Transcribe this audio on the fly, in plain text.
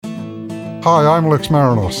Hi, I'm Lex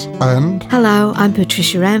Marinos, and... Hello, I'm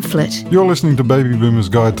Patricia Amphlett. You're listening to Baby Boomers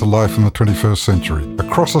Guide to Life in the 21st Century,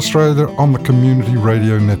 across Australia on the Community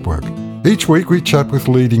Radio Network. Each week we chat with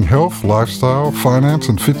leading health, lifestyle, finance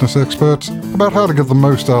and fitness experts about how to get the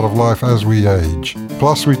most out of life as we age.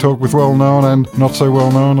 Plus we talk with well-known and not so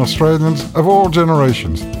well-known Australians of all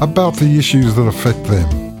generations about the issues that affect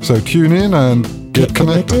them. So tune in and get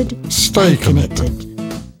connected. Stay connected.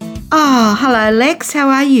 Oh, hello Lex, how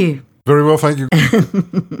are you? Very well, thank you.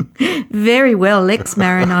 Very well, Lex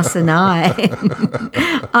Marinos and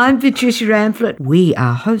I. I'm Patricia Amphlett. We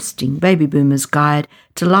are hosting Baby Boomers Guide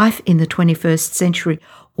to Life in the 21st Century.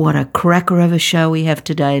 What a cracker of a show we have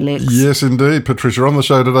today, Lex. Yes, indeed, Patricia. On the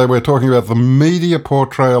show today, we're talking about the media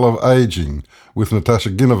portrayal of ageing with Natasha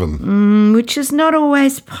Ginnivan. Which is not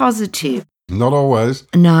always positive. Not always.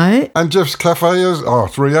 No. And Jeff's Cafe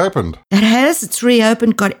it's reopened. It's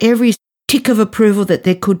reopened, got every tick of approval that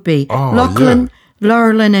there could be. Lachlan,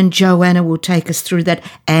 Laurelyn and Joanna will take us through that.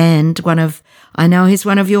 And I know he's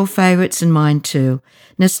one of your favourites and mine too.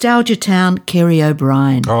 Nostalgia Town, Kerry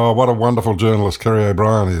O'Brien. Oh, what a wonderful journalist Kerry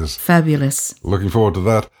O'Brien is. Fabulous. Looking forward to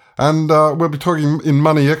that. And we'll be talking in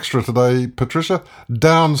Money Extra today, Patricia,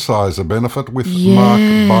 Downsizer Benefit with Mark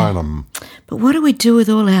Bynum. But what do we do with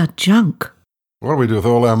all our junk? What do we do with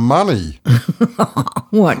all our money?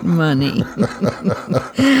 What money?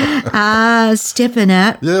 Stepping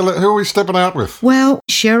out. Yeah, who are we stepping out with? Well,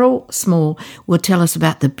 Cheryl Small will tell us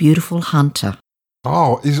about the beautiful hunter.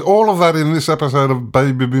 Oh, is all of that in this episode of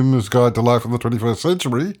Baby Boomers Guide to Life in the 21st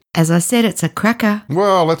Century? As I said, it's a cracker.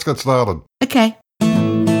 Well, let's get started. Okay.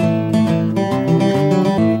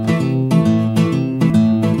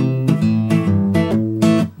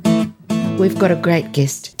 We've got a great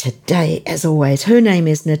guest today, as always. Her name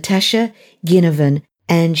is Natasha Ginnivan,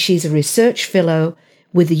 and she's a research fellow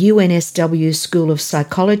with the UNSW School of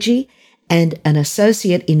Psychology and an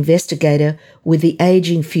associate investigator with the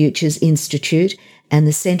Aging Futures Institute and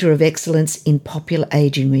the Centre of Excellence in Popular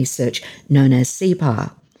Aging Research, known as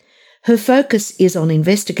CPAR. Her focus is on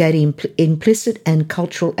investigating implicit and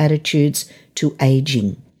cultural attitudes to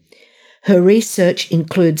aging. Her research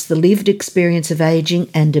includes the lived experience of aging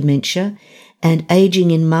and dementia and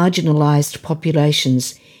aging in marginalised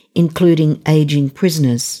populations, including aging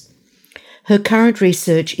prisoners. Her current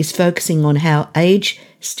research is focusing on how age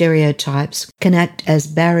stereotypes can act as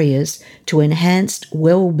barriers to enhanced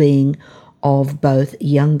well-being of both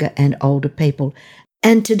younger and older people.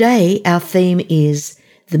 And today our theme is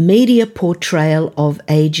the media portrayal of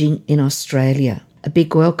aging in Australia. A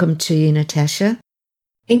big welcome to you, Natasha.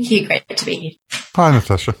 Thank you. Great to be here. Hi,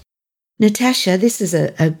 Natasha. Natasha, this is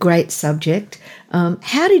a great subject.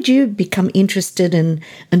 How did you become interested and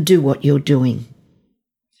do what you're doing?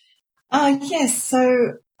 Yes.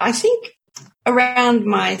 So I think around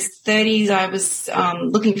my 30s, I was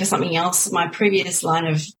looking for something else. My previous line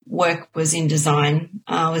of work was in design.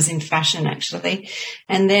 I was in fashion, actually.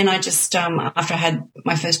 And then I just, after I had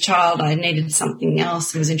my first child, I needed something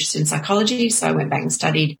else and was interested in psychology. So I went back and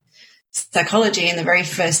studied psychology, and the very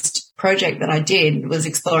first project that I did was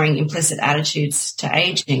exploring implicit attitudes to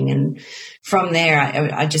aging. And from there,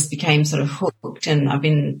 I just became sort of hooked, and I've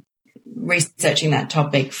been researching that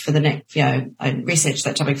topic for the next, I researched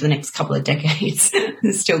that topic for the next couple of decades.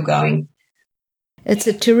 It's still going. It's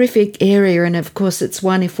a terrific area, and of course it's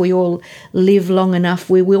one, if we all live long enough,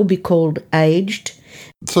 we will be called aged.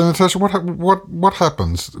 So, Natasha, what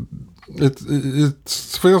happens? It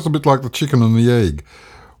feels a bit like the chicken and the egg.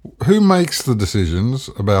 Who makes the decisions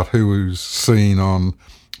about who's seen on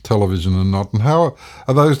television and not? And how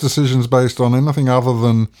are those decisions based on anything other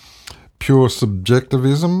than pure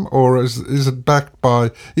subjectivism? Or is it backed by,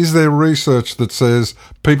 is there research that says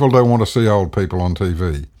people don't want to see old people on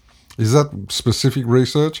TV? Is that specific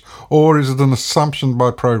research, or is it an assumption by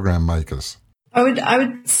program makers? I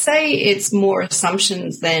would say it's more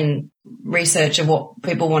assumptions than research of what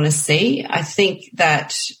people want to see. I think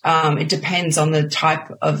that it depends on the type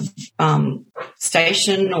of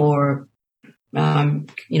station or,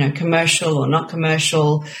 commercial or not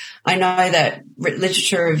commercial. I know that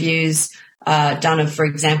literature reviews done of, for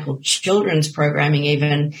example, children's programming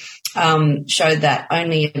even showed that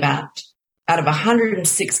only about out of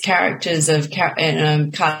 106 characters of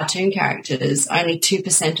cartoon characters, only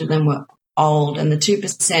 2% of them were old, and the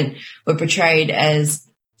 2% were portrayed as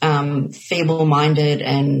feeble-minded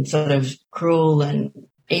and sort of cruel and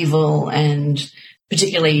evil, and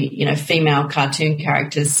particularly, female cartoon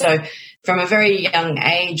characters. So from a very young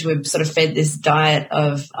age, we've sort of fed this diet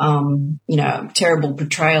of, terrible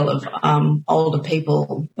portrayal of older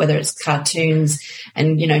people, whether it's cartoons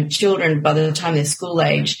and, children by the time they're school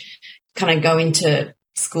age kind of go into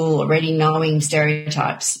school already knowing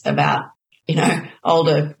stereotypes about,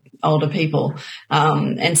 older people.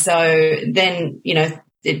 And so then,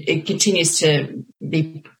 it continues to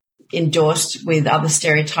be endorsed with other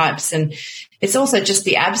stereotypes. And it's also just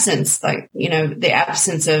the absence, the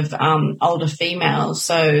absence of older females.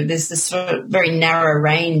 So there's this sort of very narrow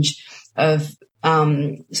range of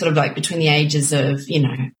sort of like between the ages of,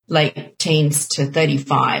 late teens to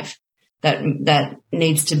 35 that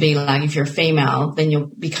needs to be like, if you're a female, then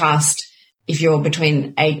you'll be cast if you're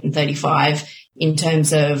between 8 and 35 in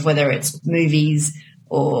terms of whether it's movies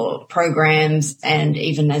or programs, and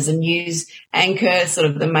even as a news anchor, sort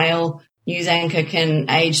of the male news anchor can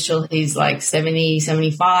age till he's like 70,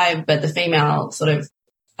 75, but the female sort of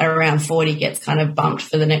at around 40 gets kind of bumped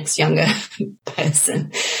for the next younger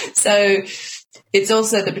person. So it's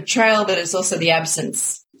also the betrayal, but it's also the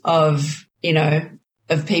absence of,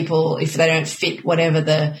 of people if they don't fit whatever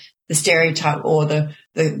the stereotype or the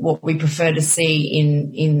what we prefer to see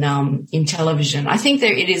in television. I think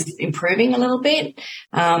that it is improving a little bit.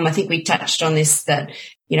 I think we touched on this, that,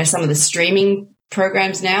 some of the streaming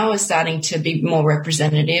programs now are starting to be more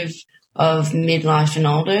representative of midlife and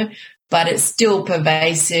older, but it's still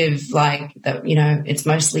pervasive, like that, it's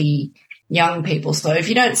mostly young people. So if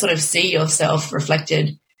you don't sort of see yourself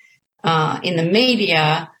reflected in the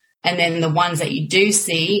media, and then the ones that you do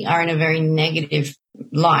see are in a very negative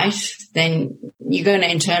light, then you're going to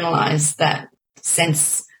internalize that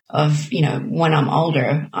sense of, when I'm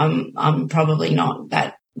older, I'm probably not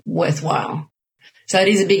that worthwhile. So it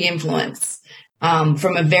is a big influence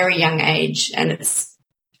from a very young age, and it's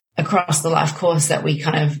across the life course that we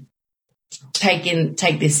kind of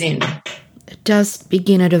take this in. It does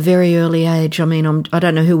begin at a very early age. I mean, I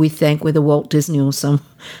don't know who we thank, whether Walt Disney or some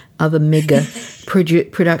other mega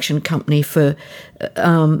production company for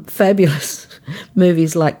fabulous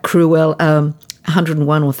movies like Cruella,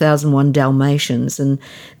 101 or 1001 Dalmatians, and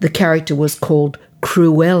the character was called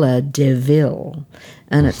Cruella de Vil,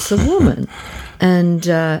 and it's a woman. And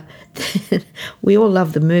we all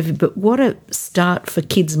love the movie, but what a start for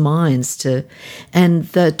kids' minds and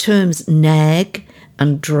the terms nag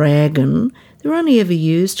and dragon, they're only ever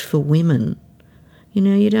used for women.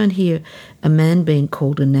 You don't hear a man being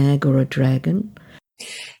called a nag or a dragon.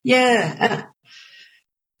 Yeah,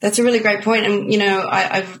 that's a really great point. And,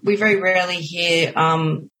 we very rarely hear a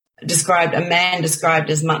man described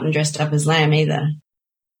as mutton dressed up as lamb either.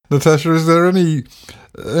 Natasha, is there any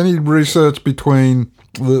research between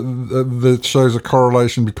that shows a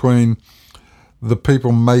correlation between the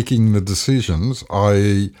people making the decisions,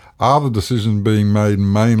 i.e., are the decisions being made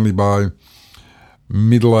mainly by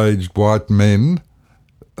middle-aged white men,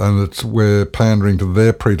 and we're pandering to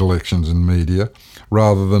their predilections in media,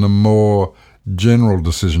 rather than a more general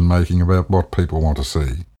decision-making about what people want to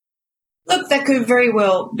see? Look, that could very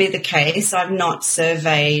well be the case. I've not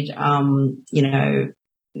surveyed,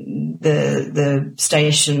 the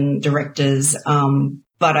station directors,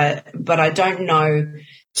 but I don't know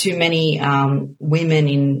too many women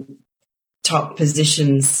in top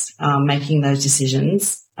positions making those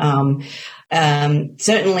decisions.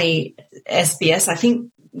 Certainly SBS, I think,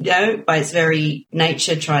 by its very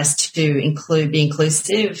nature, tries to be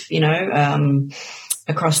inclusive,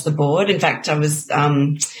 across the board. In fact, I was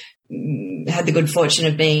had the good fortune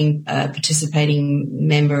of being a participating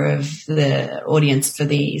member of the audience for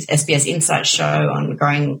the SBS Insight show on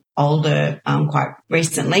Growing Older quite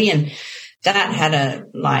recently, and that had a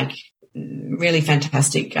really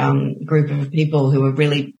fantastic group of people who were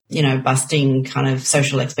really, busting kind of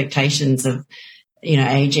social expectations of,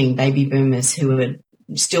 aging baby boomers who were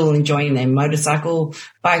still enjoying their motorcycle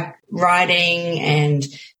bike riding and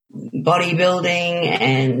bodybuilding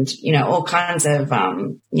and, all kinds of,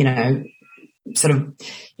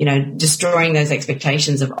 destroying those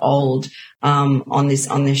expectations of old on this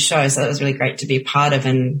show. So that was really great to be a part of.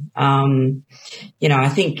 And, I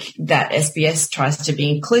think that SBS tries to be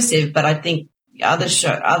inclusive, but I think other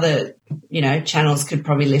channels could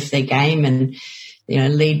probably lift their game and,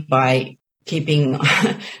 lead by keeping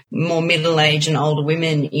more middle-aged and older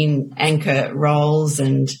women in anchor roles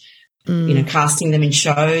and, casting them in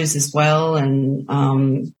shows as well. And,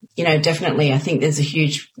 definitely I think there's a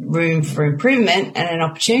huge room for improvement and an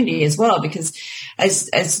opportunity as well, because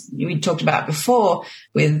as we talked about before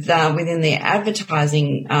within the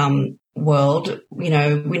advertising world, we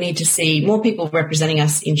need to see more people representing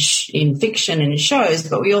us in fiction and in shows,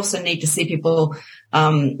 but we also need to see people,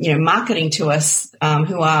 marketing to us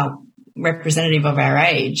who are representative of our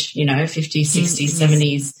age, 50s, 60s,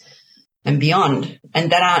 70s and beyond.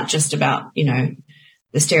 And that aren't just about,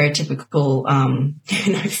 the stereotypical,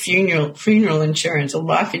 funeral insurance or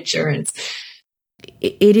life insurance,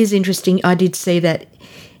 it is interesting. I did see that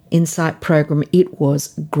Insight program. It was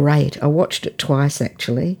great. I watched it twice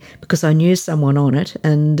actually because I knew someone on it,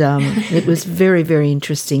 and it was very, very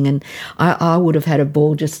interesting. And I would have had a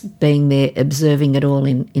ball just being there observing it all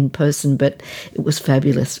in person, but it was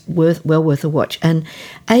fabulous, well worth a watch. And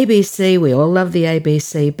ABC, we all love the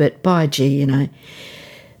ABC, but by gee, not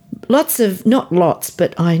lots,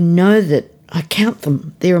 but I know that I count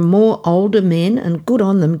them. There are more older men, and good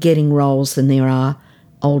on them, getting roles than there are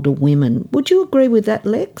older women. Would you agree with that,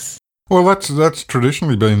 Lex? Well, that's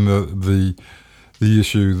traditionally been the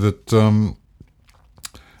issue that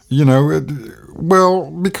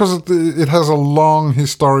because it has a long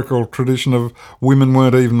historical tradition of women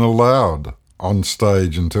weren't even allowed on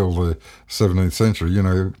stage until the 17th century.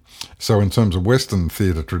 So in terms of Western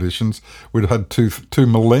theatre traditions, we'd had two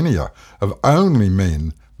millennia of only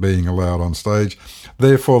men being allowed on stage.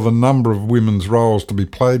 Therefore, the number of women's roles to be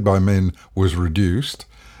played by men was reduced.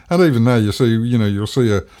 And even now, you'll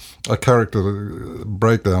see a character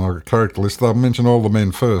breakdown or a character list. They'll mention all the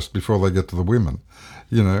men first before they get to the women.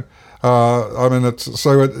 You're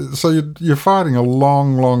fighting a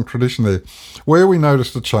long, long tradition there. Where we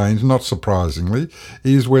noticed a change, not surprisingly,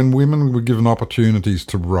 is when women were given opportunities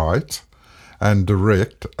to write and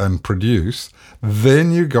direct and produce.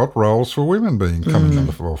 Then you got roles for women coming on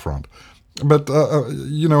the forefront. But,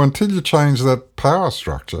 until you change that power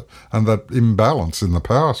structure and that imbalance in the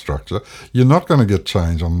power structure, you're not going to get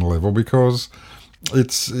change on the level because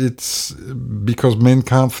it's because men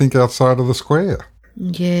can't think outside of the square.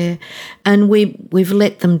 Yeah, and we've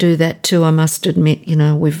let them do that too, I must admit.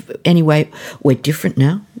 We're different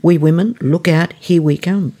now. We women, look out, here we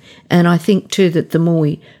come. And I think too that the more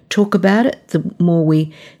we talk about it, the more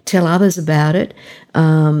we tell others about it,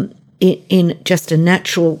 in just a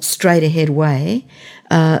natural, straight-ahead way,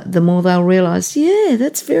 the more they'll realise, yeah,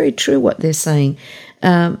 that's very true what they're saying,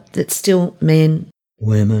 that still men,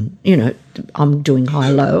 women, I'm doing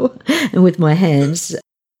high-low and with my hands.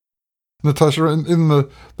 Natasha, in the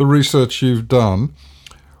research you've done,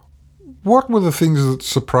 what were the things that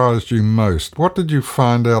surprised you most? What did you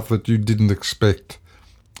find out that you didn't expect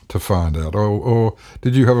to find out? Or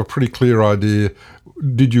did you have a pretty clear idea?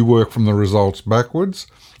 Did you work from the results backwards?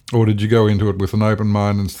 Or did you go into it with an open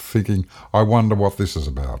mind and thinking, I wonder what this is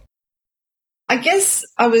about? I guess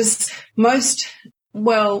I was most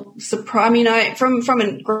surprised. From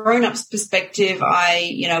a grown-up's perspective,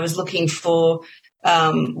 I was looking for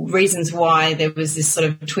reasons why there was this sort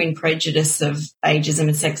of twin prejudice of ageism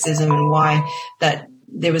and sexism, and why that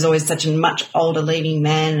there was always such a much older leading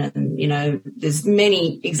man. And, there's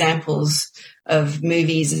many examples of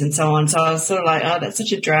movies and so on. So I was sort of like, oh, that's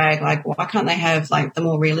such a drag. Like, why can't they have like the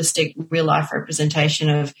more realistic real life representation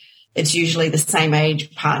of it's usually the same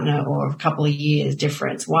age partner or a couple of years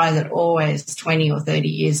difference? Why is it always 20 or 30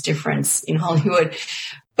 years difference in Hollywood?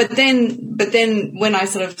 But then when I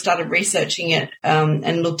sort of started researching it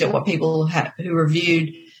and looked at what people who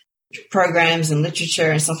reviewed programs and literature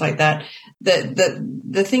and stuff like that,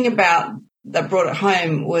 the thing about that brought it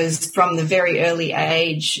home was from the very early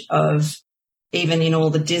age of even in all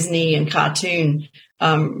the Disney and cartoon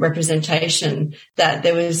representation, that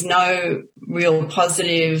there was no real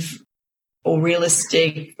positive or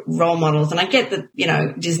realistic role models. And I get that,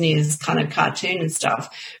 Disney is kind of cartoon and stuff,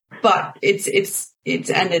 but it's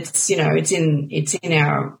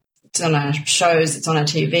on our shows, it's on our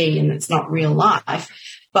TV, and it's not real life.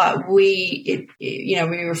 But it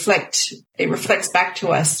reflects back to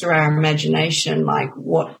us through our imagination, like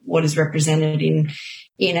what is represented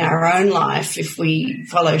in our own life. If we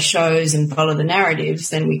follow shows and follow the narratives,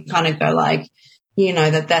 then we kind of go like,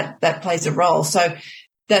 that plays a role. So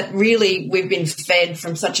that really we've been fed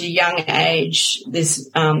from such a young age this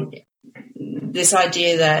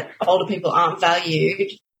idea that older people aren't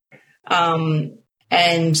valued.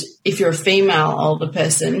 And if you're a female older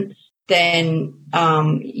person, then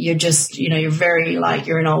you're just, you're very like,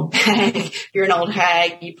 you're an old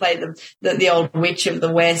hag, you play the old witch of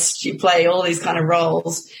the West, you play all these kind of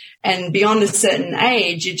roles. And beyond a certain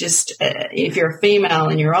age, you just, if you're a female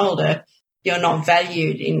and you're older, you're not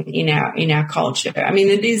valued in our culture. I mean,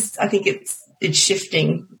 I think it's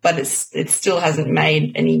shifting, but it still hasn't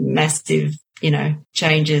made any massive,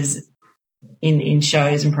 changes in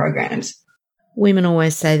shows and programs. Women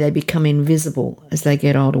always say they become invisible as they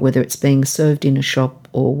get older, whether it's being served in a shop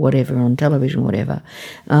or whatever, on television, whatever.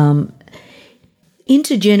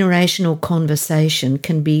 Intergenerational conversation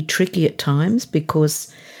can be tricky at times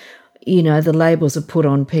because, the labels are put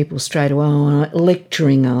on people straight away,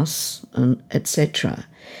 lecturing us, etc.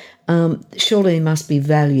 Surely there must be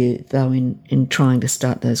value, though, in trying to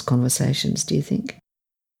start those conversations, do you think?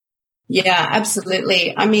 Yeah,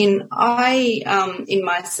 absolutely. I mean, I, in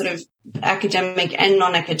my sort of academic and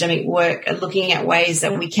non-academic work, are looking at ways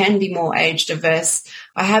that we can be more age diverse.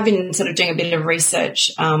 I have been sort of doing a bit of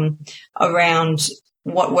research around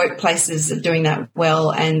what workplaces are doing that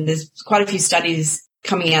well, and there's quite a few studies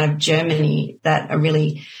coming out of Germany that are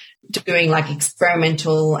really doing like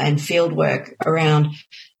experimental and field work around,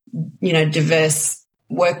 diverse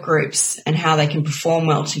work groups and how they can perform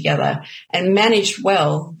well together. And managed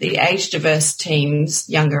well, the age diverse teams,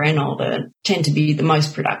 younger and older, tend to be the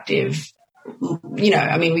most productive. We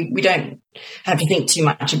don't have to think too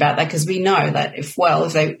much about that, because we know that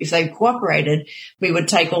if they cooperated, we would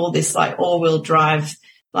take all this like all-wheel drive,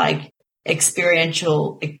 like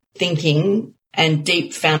experiential thinking and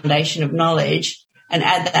deep foundation of knowledge, and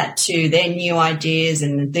add that to their new ideas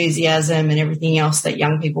and enthusiasm and everything else that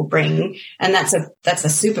young people bring. And that's a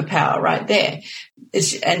superpower right there.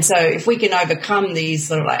 And so if we can overcome these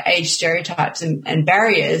sort of like age stereotypes and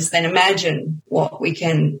barriers, then imagine what we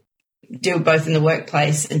can do both in the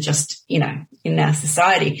workplace and just, in our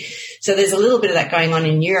society. So there's a little bit of that going on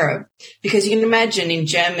in Europe, because you can imagine in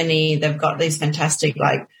Germany, they've got these fantastic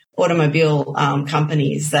like automobile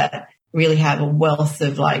companies that really have a wealth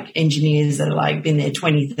of like engineers that are like been there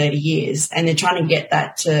 20, 30 years. And they're trying to get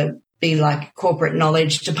that to be like corporate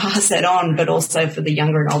knowledge to pass that on, but also for the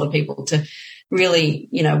younger and older people to really,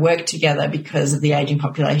 work together because of the aging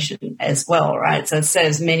population as well, right? So it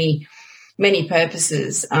serves many, many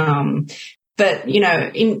purposes. But,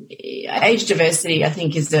 in age diversity, I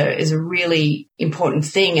think is a really important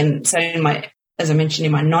thing. And so as I mentioned,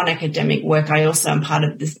 in my non-academic work, I also am part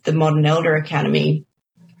of the Modern Elder Academy.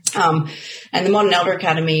 And the Modern Elder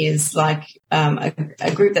Academy is like a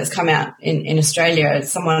group that's come out in Australia.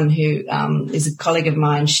 Someone who is a colleague of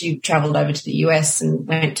mine, she travelled over to the US and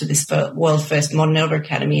went to this world first Modern Elder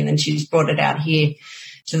Academy, and then she's brought it out here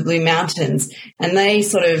to the Blue Mountains. And they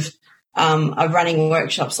sort of are running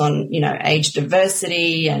workshops on, age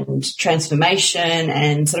diversity and transformation,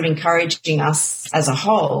 and sort of encouraging us as a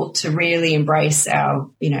whole to really embrace our,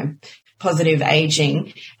 positive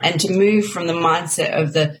aging, and to move from the mindset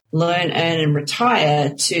of the learn, earn and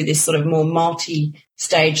retire to this sort of more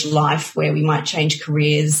multi-stage life where we might change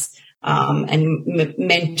careers and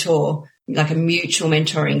mentor, like a mutual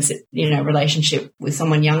mentoring, relationship with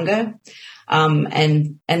someone younger.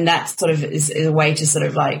 And that sort of is a way to sort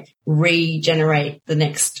of like regenerate the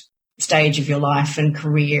next stage of your life and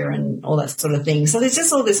career and all that sort of thing. So there's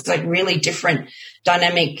just all this like really different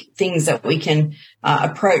dynamic things that we can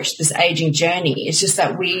approach this aging journey. It's just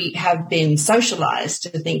that we have been socialized to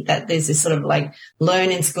think that there's this sort of like learn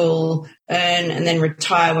in school, earn, and then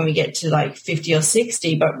retire when we get to like 50 or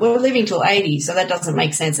 60, but we're living till 80. So that doesn't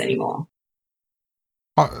make sense anymore.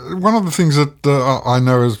 One of the things that I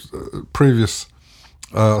know as previous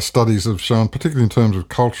studies have shown, particularly in terms of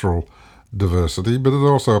cultural diversity, but it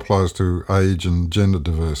also applies to age and gender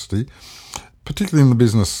diversity, particularly in the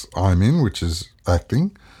business I'm in, which is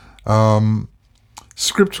acting.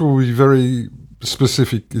 Scripts will be very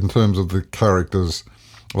specific in terms of the characters.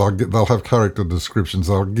 They'll have character descriptions.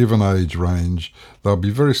 They'll give an age range. They'll be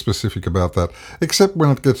very specific about that, except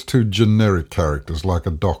when it gets to generic characters like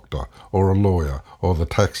a doctor or a lawyer or the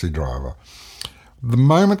taxi driver. The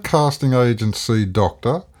moment casting agents see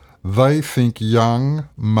doctor, they think young,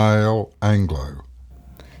 male, Anglo.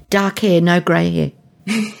 Dark hair, no grey hair.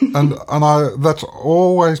 and that's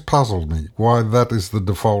always puzzled me, why that is the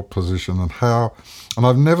default position and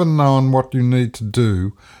I've never known what you need to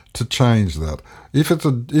do to change that. If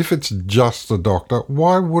it's just a doctor,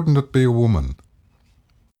 why wouldn't it be a woman?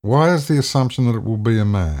 Why is the assumption that it will be a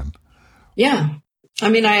man? Yeah. I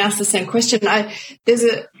mean, I asked the same question. I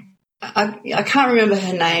can't remember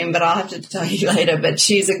her name, but I'll have to tell you later. But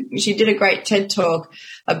she did a great TED talk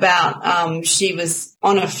about she was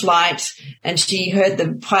on a flight and she heard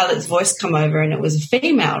the pilot's voice come over, and it was a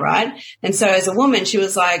female, right? And so as a woman, she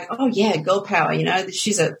was like, "Oh yeah, girl power,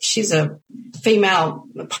 she's a female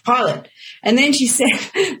pilot." And then she said,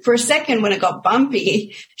 for a second, when it got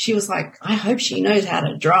bumpy, she was like, "I hope she knows how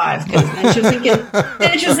to drive." And she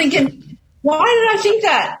was thinking, why did I think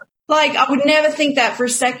that? Like, I would never think that for a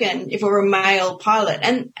second if it were a male pilot.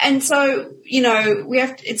 And so,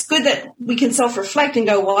 it's good that we can self-reflect and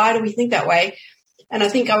go, why do we think that way? And I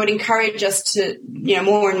think I would encourage us to,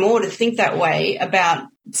 more and more to think that way about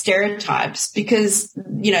stereotypes, because,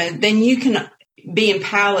 then you can be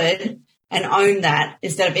empowered and own that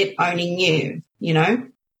instead of it owning you,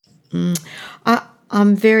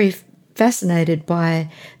 I'm very fascinated by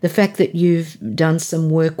the fact that you've done some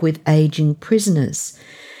work with aging prisoners.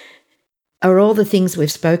 Are all the things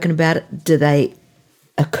we've spoken about, do they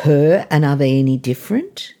occur, and are they any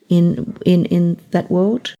different in that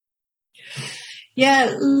world?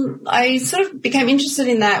 Yeah, I sort of became interested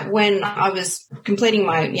in that when I was completing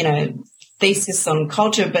my, thesis on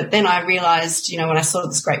culture, but then I realised, when I saw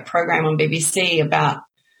this great program on BBC about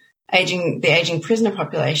the aging prisoner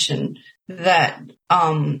population, that,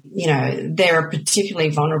 they're a particularly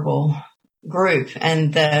vulnerable group,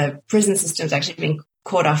 and the prison system's actually been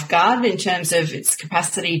caught off guard in terms of its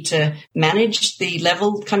capacity to manage the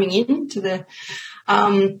level coming in to the,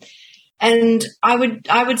 and I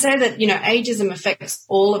would say that, ageism affects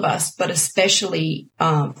all of us, but especially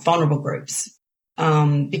vulnerable groups,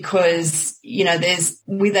 because,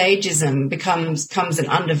 with ageism comes an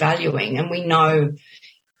undervaluing, and we know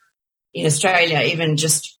in Australia, even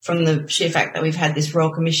just from the sheer fact that we've had this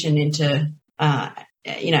Royal Commission into,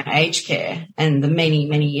 aged care and the many,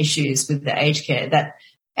 many issues with the aged care, that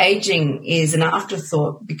aging is an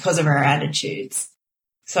afterthought because of our attitudes.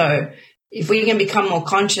 So if we can become more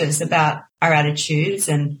conscious about our attitudes,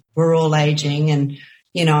 and we're all aging, and,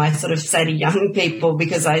 I sort of say to young people,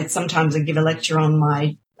 because I sometimes give a lecture on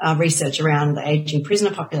my research around the aging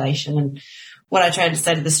prisoner population, and what I try to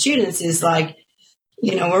say to the students is like,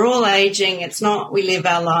 we're all aging. It's not we live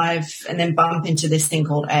our life and then bump into this thing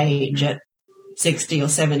called age at 60 or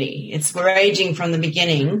 70. We're aging from the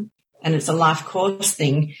beginning, and it's a life course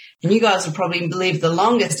thing. And you guys will probably live the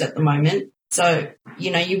longest at the moment. So,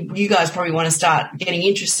 you guys probably want to start getting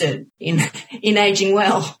interested in aging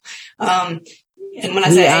well. And when I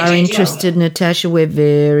say aging, we are interested, Natasha. We're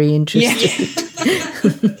very interested.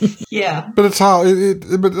 Yeah. But it's hard.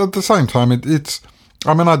 But at the same time, it's.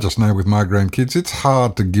 I mean, I just know with my grandkids, it's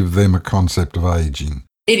hard to give them a concept of aging.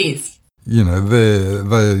 It is. They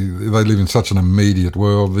live in such an immediate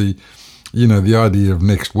world. The idea of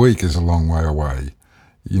next week is a long way away.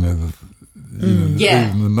 The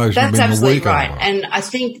notion that's of being absolutely a week right, over. and I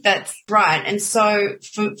think that's right. And so,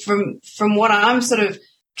 from what I'm sort of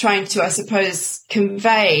trying to, I suppose,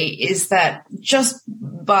 convey is that just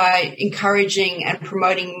by encouraging and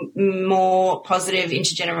promoting more positive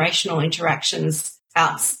intergenerational interactions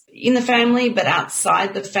out in the family, but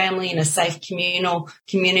outside the family in a safe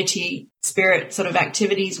community spirit sort of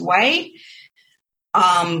activities way,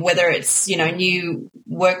 whether it's, new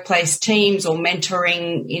workplace teams or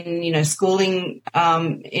mentoring in, schooling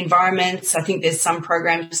environments. I think there's some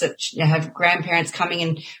programs that have grandparents coming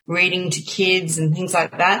and reading to kids and things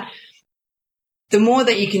like that. The more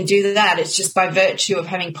that you can do that, it's just by virtue of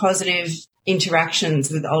having positive interactions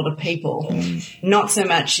with older people, not so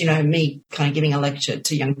much, me kind of giving a lecture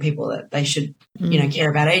to young people that they should, care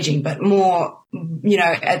about aging, but more,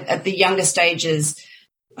 at the younger stages,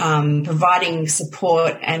 providing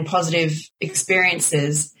support and positive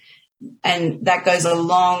experiences. And that goes a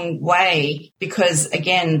long way because,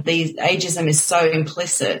 again, ageism is so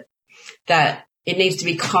implicit that it needs to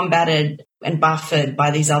be combated and buffered by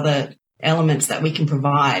these other elements that we can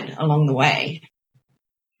provide along the way.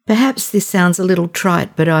 Perhaps this sounds a little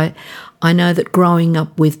trite, but I know that growing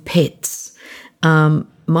up with pets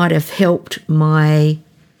might have helped my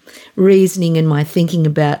reasoning and my thinking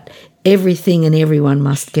about everything and everyone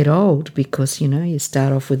must get old because, you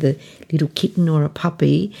start off with a little kitten or a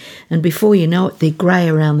puppy and before you know it, they're grey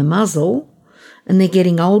around the muzzle and they're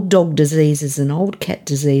getting old dog diseases and old cat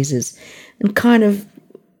diseases and kind of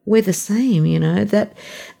we're the same, that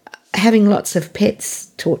having lots of pets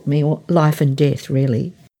taught me life and death,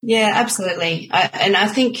 really. Yeah, absolutely. And I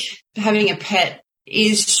think having a pet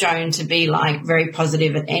is shown to be very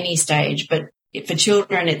positive at any stage, but for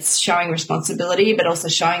children, it's showing responsibility, but also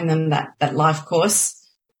showing them that life course.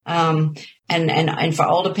 And for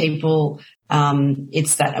older people,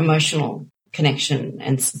 it's that emotional connection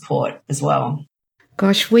and support as well.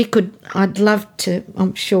 Gosh, I'd love to,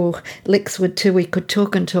 I'm sure Lex would too, we could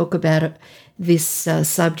talk about this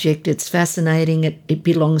subject. It's fascinating. It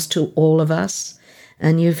belongs to all of us.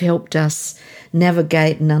 And you've helped us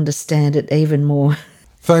navigate and understand it even more.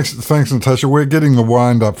 Thanks, Natasha. We're getting the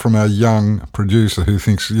wind up from our young producer who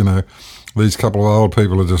thinks, these couple of old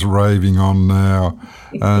people are just raving on now.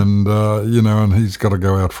 And, and he's got to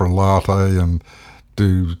go out for a latte and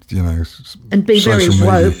do, and be very social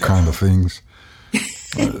media woke kind of things.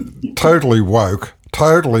 Totally woke.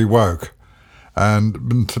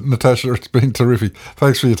 And Natasha, it's been terrific.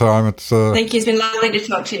 Thanks for your time. Thank you. It's been lovely to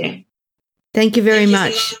talk to you. Thank you very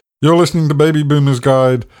much. You're listening to Baby Boomers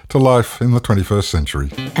Guide to Life in the 21st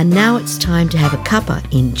Century. And now it's time to have a cuppa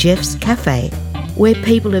in Jeff's Cafe, where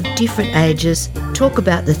people of different ages talk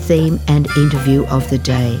about the theme and interview of the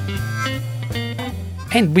day.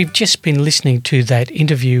 And we've just been listening to that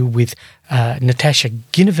interview with Natasha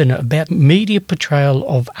Ginnivan about media portrayal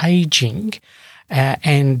of ageing.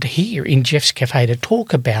 And here in Jeff's Cafe to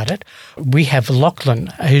talk about it, we have Lachlan,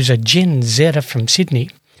 who's a Gen Zer from Sydney.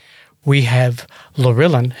 We have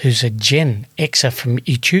Laurillin, who's a Gen Xer from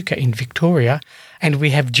Echuca in Victoria. And we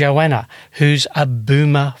have Joanna, who's a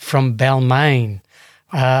Boomer from Balmain.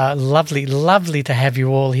 Lovely to have you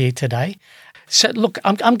all here today. So, look,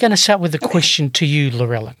 I'm going to start with a question to you,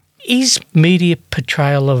 Laurillin. Is media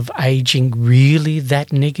portrayal of ageing really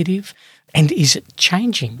that negative? And is it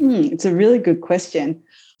changing? It's a really good question.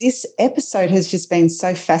 This episode has just been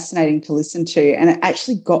so fascinating to listen to, and it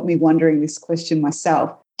actually got me wondering this question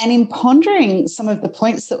myself. And in pondering some of the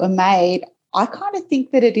points that were made, I kind of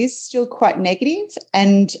think that it is still quite negative.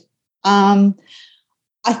 And I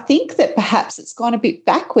think that perhaps it's gone a bit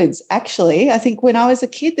backwards, actually. I think when I was a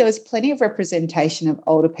kid, there was plenty of representation of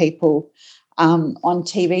older people on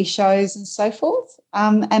TV shows and so forth.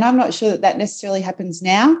 And I'm not sure that necessarily happens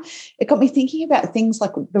now. It got me thinking about things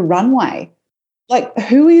like the runway. Like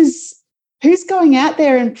who's going out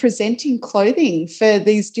there and presenting clothing for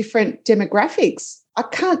these different demographics? I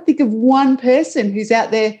can't think of one person who's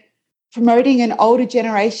out there promoting an older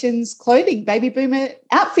generation's clothing, baby boomer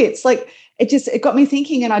outfits. Like it got me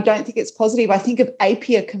thinking, and I don't think it's positive. I think of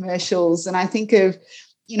Apia commercials, and I think of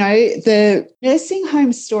the nursing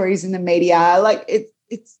home stories in the media. Like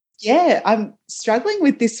I'm struggling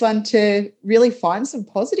with this one to really find some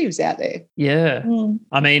positives out there. Yeah.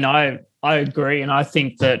 I mean, I agree. And I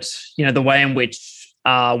think that, the way in which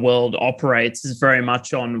our world operates is very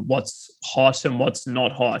much on what's hot and what's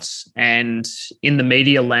not hot. And in the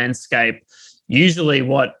media landscape, usually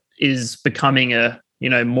what is becoming a,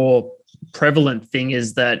 more prevalent thing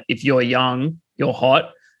is that if you're young, you're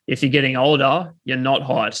hot. If you're getting older, you're not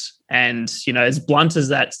hot. And, as blunt as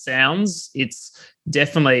that sounds, it's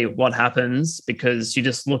definitely what happens, because you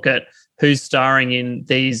just look at who's starring in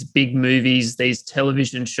these big movies, these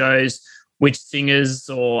television shows, which singers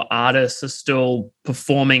or artists are still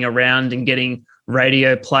performing around and getting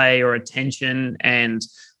radio play or attention. And,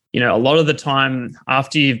 a lot of the time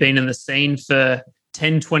after you've been in the scene for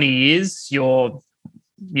 10, 20 years, your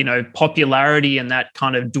popularity and that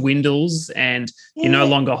kind of dwindles, and you're no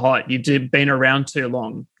longer hot. You've been around too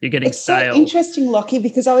long. You're getting stale. So interesting, Lockie,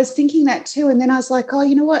 because I was thinking that too. And then I was like, oh,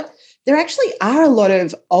 you know what? There actually are a lot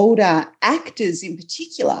of older actors in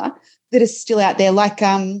particular that are still out there. Like,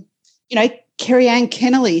 Kerry Ann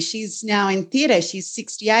Kennelly, she's now in theatre. She's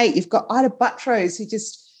 68. You've got Ida Buttrose, who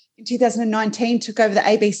just in 2019 took over the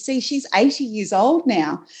ABC. She's 80 years old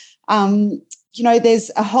now.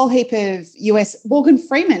 There's a whole heap of Morgan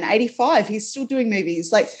Freeman, 85, he's still doing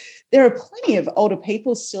movies. Like, there are plenty of older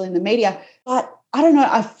people still in the media, but I don't know,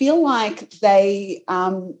 I feel like they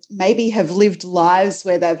maybe have lived lives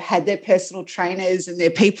where they've had their personal trainers and they're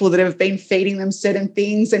people that have been feeding them certain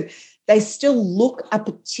things, and they still look a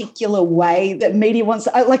particular way that media wants.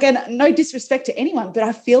 And no disrespect to anyone, but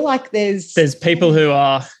I feel like there's people who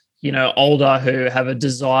are, older, who have a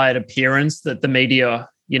desired appearance that the media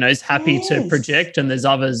is happy to project, and there's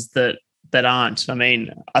others that aren't. I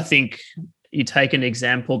mean, I think you take an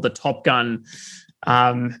example, the Top Gun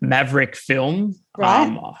Maverick film.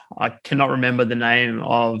 Right. I cannot remember the name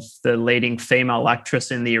of the leading female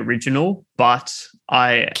actress in the original, but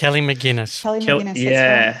Kelly McGuinness.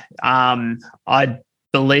 Yeah. I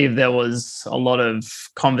believe there was a lot of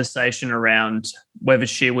conversation around whether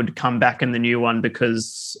she would come back in the new one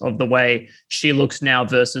because of the way she looks now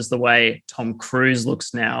versus the way Tom Cruise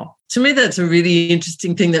looks now. To me, that's a really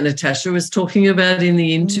interesting thing that Natasha was talking about in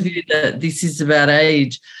the interview, that this is about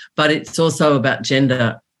age, but it's also about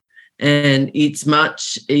gender. And it's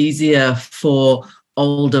much easier for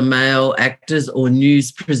older male actors or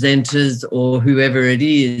news presenters or whoever it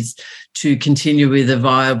is to continue with a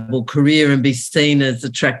viable career and be seen as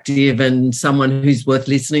attractive and someone who's worth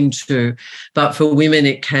listening to. But for women,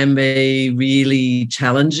 it can be really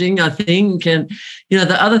challenging, I think. And,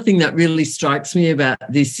 the other thing that really strikes me about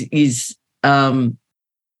this is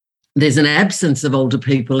there's an absence of older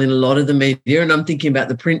people in a lot of the media, and I'm thinking about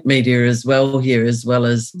the print media as well here, as well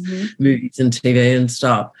as movies and TV and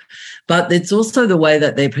stuff. But it's also the way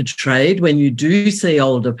that they're portrayed. When you do see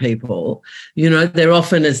older people, they're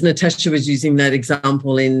often, as Natasha was using that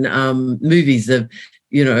example in movies of,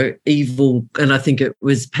 evil, and I think it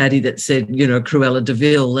was Paddy that said, Cruella de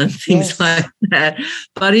Vil and things like that.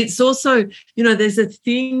 But it's also, there's a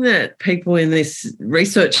thing that people in this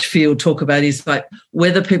research field talk about is like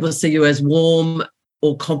whether people see you as warm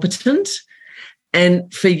or competent.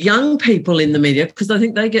 And for young people in the media, because I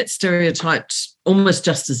think they get stereotyped almost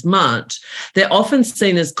just as much, they're often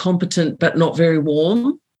seen as competent but not very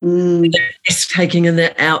warm. They're risk-taking and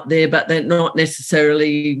they're out there, but they're not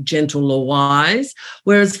necessarily gentle or wise.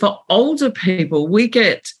 Whereas for older people, we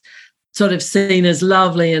get sort of seen as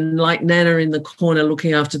lovely and like Nana in the corner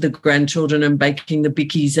looking after the grandchildren and baking the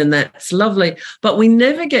bickies, and that's lovely. But we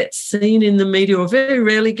never get seen in the media, or very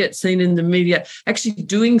rarely get seen in the media, actually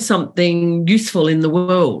doing something useful in the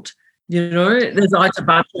world. You know, there's Ita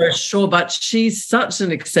Butler, sure, but she's such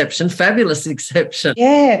an exception, fabulous exception.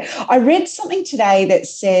 Yeah. I read something today that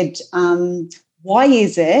said, why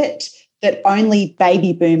is it that only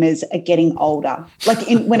baby boomers are getting older? Like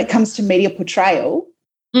when it comes to media portrayal,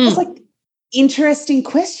 I was like, interesting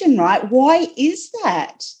question, right? Why is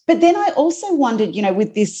that? But then I also wondered, you know,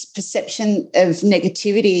 with this perception of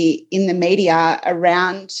negativity in the media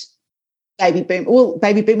around baby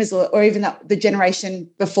boomers or even the generation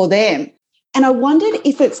before them. And I wondered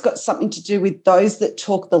if it's got something to do with those that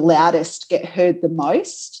talk the loudest get heard the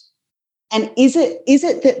most. And is it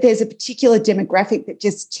that there's a particular demographic that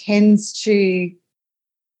just tends to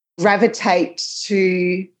gravitate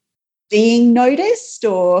to being noticed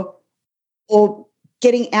or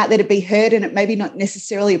getting out there to be heard, and it maybe not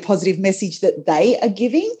necessarily a positive message that they are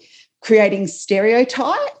giving, creating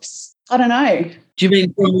stereotypes? I don't know. Do you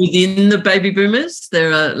mean from within the baby boomers?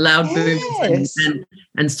 There are loud boomers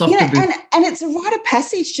and softer boomers. And it's a rite of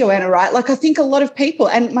passage, Joanna, right? Like I think a lot of people,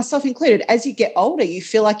 and myself included, as you get older, you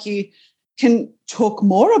feel like you can talk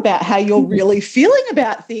more about how you're really feeling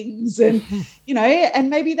about things, and, you know, and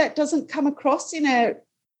maybe that doesn't come across in a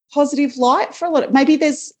positive light for a lot. Maybe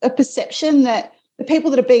there's a perception that the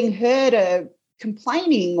people that are being heard are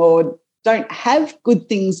complaining or don't have good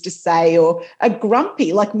things to say or are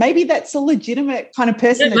grumpy. Like maybe that's a legitimate kind of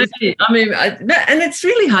person. Yeah, I mean, and it's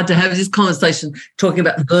really hard to have this conversation talking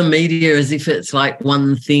about the media as if it's like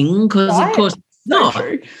one thing, because of course it's not.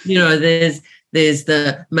 True. You know, there's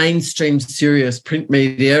the mainstream serious print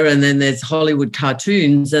media, and then there's Hollywood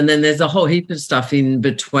cartoons, and then there's a whole heap of stuff in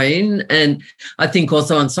between. And I think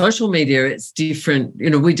also on social media, it's different. You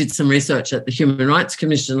know, we did some research at the Human Rights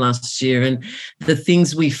Commission last year, and the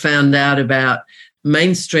things we found out about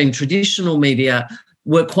mainstream traditional media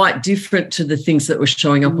were quite different to the things that were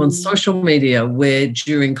showing up on social media, where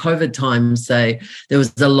during COVID times, say, there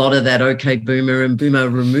was a lot of that OK Boomer and Boomer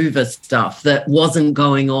Remover stuff that wasn't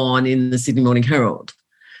going on in the Sydney Morning Herald.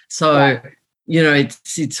 So, you know,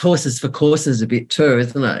 it's horses for courses a bit too,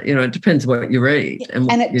 isn't it? You know, it depends what you read. And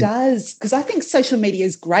it does, because I think social media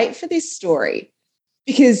is great for this story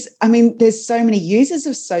because, I mean, there's so many users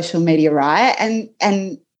of social media, right?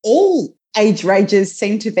 And all age ranges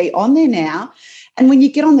seem to be on there now. And when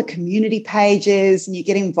you get on the community pages and you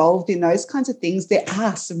get involved in those kinds of things, there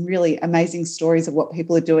are some really amazing stories of what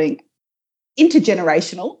people are doing,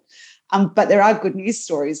 intergenerational, but there are good news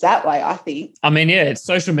stories that way, I think. I mean, yeah,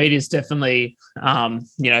 social media is definitely,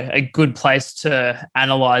 you know, a good place to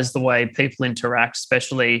analyse the way people interact,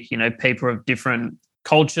 especially, you know, people of different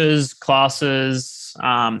cultures, classes,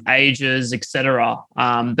 ages, etc.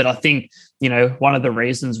 But I think, you know, one of the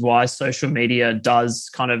reasons why social media does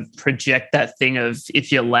kind of project that thing of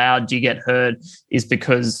if you're loud, you get heard is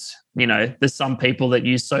because, you know, there's some people that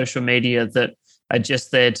use social media that are just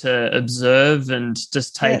there to observe and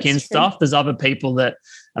just take in stuff. There's other people that,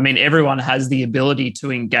 I mean, everyone has the ability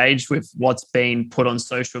to engage with what's being put on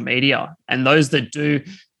social media. And those that do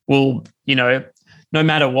will, you know, no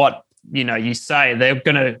matter what, you know, you say, they're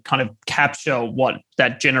going to kind of capture what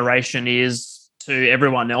that generation is to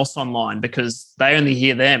everyone else online because they only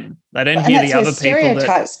hear them. They don't hear the other people.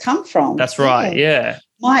 Stereotypes come from. That's right. Yeah.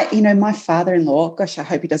 My father-in-law, gosh, I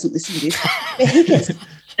hope he doesn't listen to this,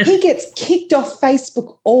 but he gets kicked off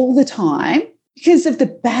Facebook all the time because of the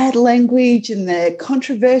bad language and the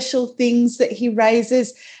controversial things that he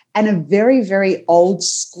raises, and a very, very old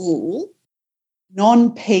school,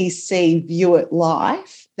 non-PC view at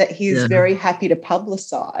life that he is very happy to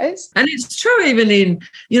publicise. And it's true even in,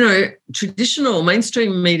 you know, traditional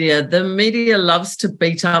mainstream media. The media loves to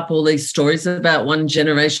beat up all these stories about one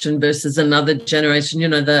generation versus another generation, you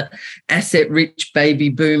know, the asset-rich baby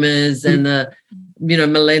boomers and the, you know,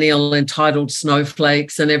 millennial entitled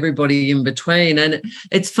snowflakes and everybody in between. And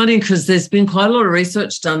it's funny because there's been quite a lot of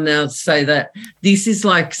research done now to say that this is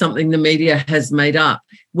like something the media has made up.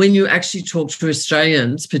 When you actually talk to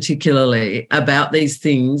Australians particularly about these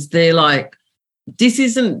things, they're like, this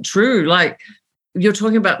isn't true. Like you're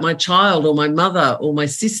talking about my child or my mother or my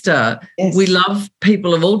sister. Yes. We love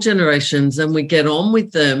people of all generations and we get on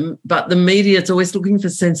with them, but the media is always looking for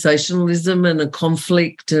sensationalism and a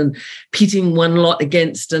conflict and pitting one lot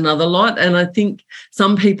against another lot. And I think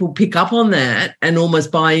some people pick up on that and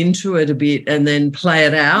almost buy into it a bit and then play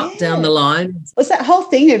it out down the line. Well, it's that whole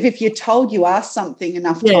thing of if you're told you are something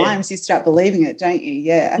enough times, you start believing it, don't you?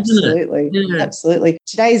 Yeah, absolutely. Yeah. Absolutely.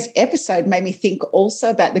 Today's episode made me think also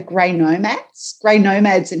about the grey nomads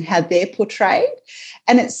and how they're portrayed.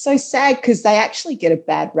 And it's so sad because they actually get a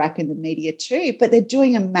bad rap in the media too, but they're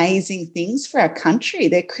doing amazing things for our country.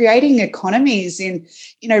 They're creating economies in,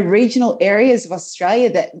 regional areas of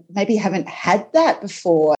Australia that maybe haven't had that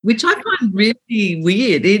before. Which I find really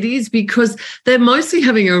weird. It is because they're mostly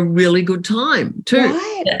having a really good time too.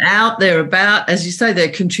 Right. They're out, they're about, as you say, they're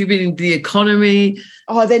contributing to the economy.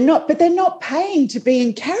 Oh, they're not, but they're not paying to be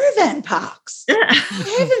in caravan parks. Yeah.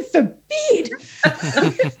 Heaven forbid.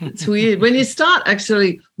 It's weird. When you start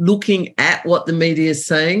actually looking at what the media is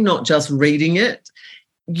saying, not just reading it,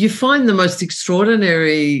 you find the most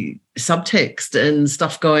extraordinary subtext and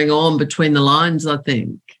stuff going on between the lines, I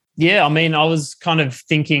think. Yeah, I mean, I was kind of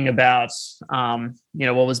thinking about,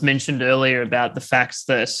 what was mentioned earlier about the facts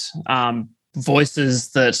that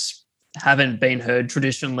voices that haven't been heard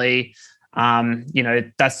traditionally,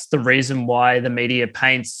 that's the reason why the media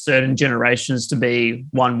paints certain generations to be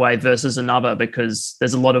one way versus another, because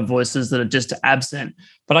there's a lot of voices that are just absent.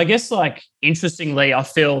 But I guess, interestingly, I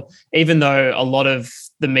feel even though a lot of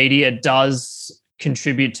the media does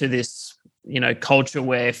contribute to this, culture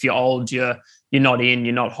where if you're old, you're not in,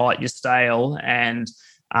 you're not hot, you're stale. And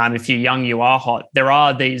if you're young, you are hot. There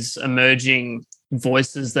are these emerging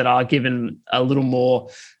voices that are given a little more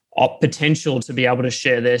potential to be able to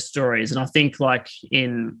share their stories. And I think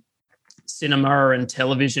in cinema and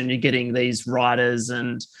television, you're getting these writers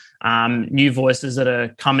and new voices that are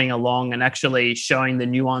coming along and actually showing the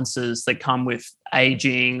nuances that come with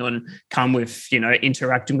aging and come with,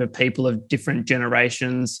 interacting with people of different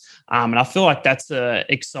generations. And I feel like that's a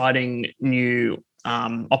exciting new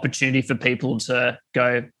opportunity for people to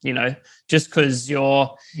go, just because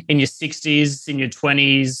you're in your 60s, in your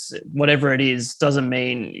 20s, whatever it is, doesn't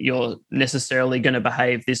mean you're necessarily going to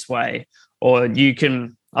behave this way. Or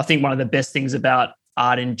I think one of the best things about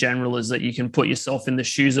art in general is that you can put yourself in the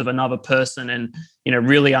shoes of another person and,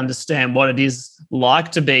 really understand what it is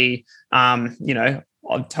like to be,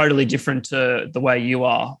 totally different to the way you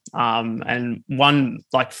are. And one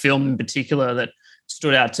film in particular that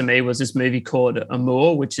stood out to me was this movie called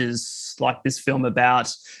Amour, which is this film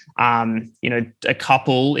about, a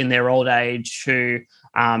couple in their old age who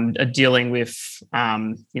are dealing with,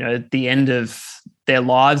 the end of their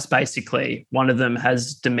lives, basically. One of them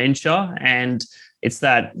has dementia, and it's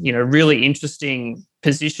that, really interesting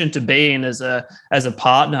position to be in as a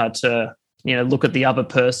partner to, look at the other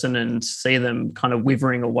person and see them kind of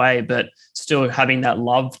withering away, but still having that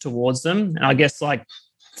love towards them. And I guess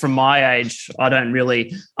from my age, I don't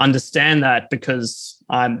really understand that because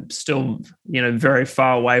I'm still, very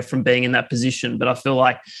far away from being in that position. But I feel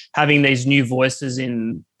like having these new voices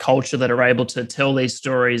in culture that are able to tell these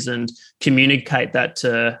stories and communicate that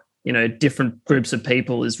to, different groups of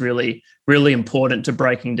people is really, really important to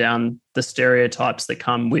breaking down the stereotypes that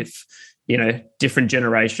come with, different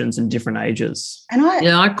generations and different ages. And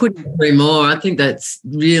I couldn't agree more. I think that's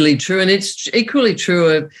really true. And it's equally true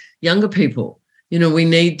of younger people. We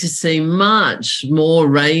need to see much more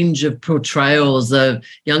range of portrayals of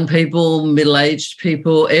young people, middle-aged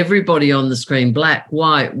people, everybody on the screen, black,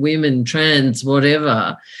 white, women, trans,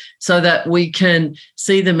 whatever, so that we can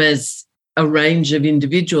see them as a range of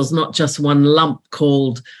individuals, not just one lump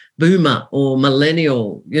called boomer or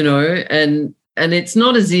millennial, and it's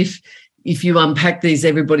not as if you unpack these,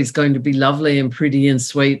 everybody's going to be lovely and pretty and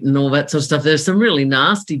sweet and all that sort of stuff. There's some really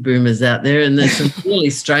nasty boomers out there, and there's some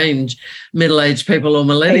really strange middle-aged people or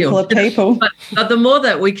millennials. People. But the more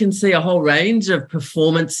that we can see a whole range of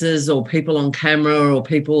performances or people on camera or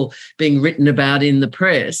people being written about in the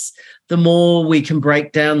press, the more we can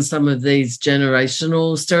break down some of these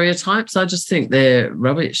generational stereotypes. I just think they're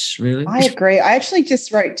rubbish, really. I agree. I actually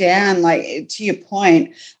just wrote down, to your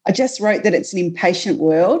point, I just wrote that it's an impatient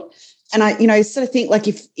world. And I, sort of think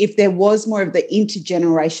if there was more of the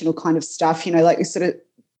intergenerational kind of stuff,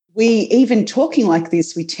 we even talking like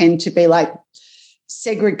this, we tend to be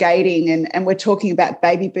segregating and we're talking about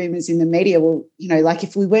baby boomers in the media. Well,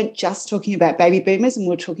 if we weren't just talking about baby boomers and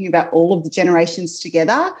we're talking about all of the generations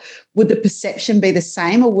together, would the perception be the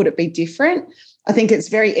same or would it be different? I think it's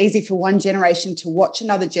very easy for one generation to watch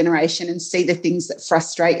another generation and see the things that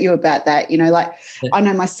frustrate you about that. I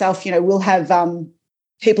know myself, we'll have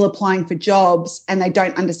people applying for jobs and they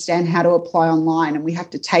don't understand how to apply online, and we have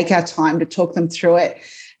to take our time to talk them through it.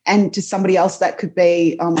 And to somebody else, that could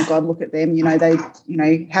be, oh my God, look at them.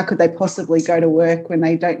 How could they possibly go to work when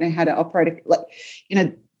they don't know how to operate? But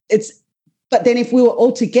then if we were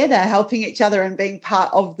all together helping each other and being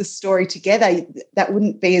part of the story together, that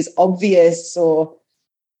wouldn't be as obvious or,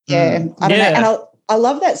 I don't know. And I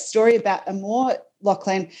love that story about Amor,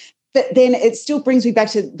 Lachlan, but then it still brings me back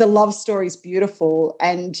to the love story is beautiful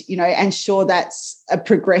and sure, that's a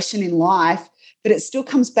progression in life. But it still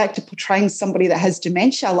comes back to portraying somebody that has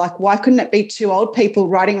dementia. Like, why couldn't it be two old people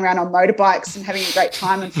riding around on motorbikes and having a great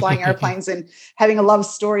time and flying airplanes and having a love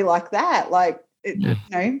story like that? Like,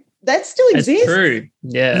 that still exists. That's true.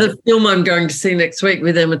 Yeah. The film I'm going to see next week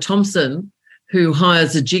with Emma Thompson, who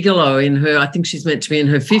hires a gigolo in her, I think she's meant to be in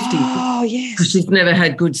her 50s. Oh, yes. Because she's never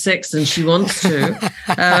had good sex and she wants to.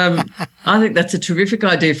 I think that's a terrific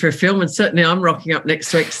idea for a film, and certainly I'm rocking up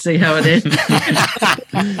next week to see how it ends.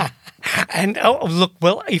 And look,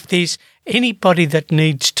 well, if there's anybody that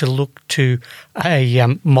needs to look to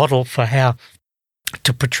a model for how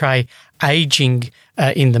to portray ageing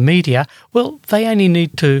in the media, well, they only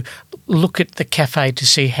need to look at the cafe to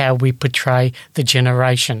see how we portray the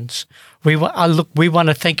generations. We want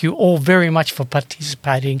to thank you all very much for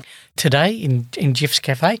participating today in Jeff's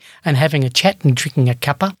Cafe and having a chat and drinking a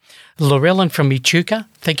cuppa. Laurellen from Echuca,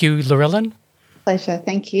 thank you, Laurellen. Pleasure,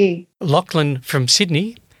 thank you. Lachlan from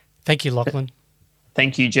Sydney. Thank you, Lachlan.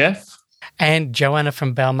 Thank you, Jeff. And Joanna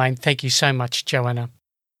from Balmain. Thank you so much, Joanna.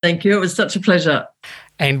 Thank you. It was such a pleasure.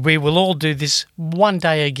 And we will all do this one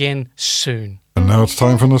day again soon. And now it's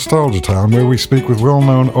time for Nostalgia Town, where we speak with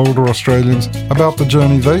well-known older Australians about the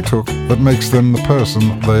journey they took that makes them the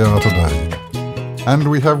person they are today.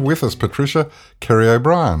 And we have with us Patricia Kerry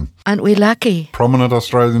O'Brien. Aren't we lucky? Prominent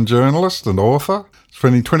Australian journalist and author,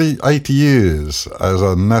 spending 28 years as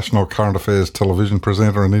a national current affairs television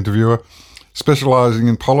presenter and interviewer. Specialising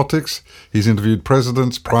in politics, he's interviewed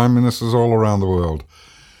presidents, prime ministers all around the world.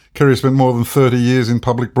 Kerry spent more than 30 years in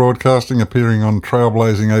public broadcasting, appearing on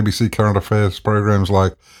trailblazing ABC current affairs programs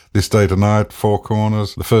like This Day Tonight, Four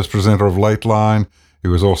Corners, the first presenter of Lateline. He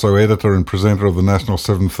was also editor and presenter of the National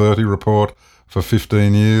 7:30 Report for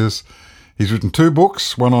 15 years. He's written 2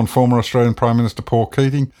 books, one on former Australian Prime Minister Paul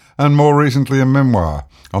Keating, and more recently a memoir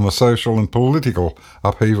on the social and political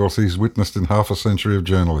upheavals he's witnessed in half a century of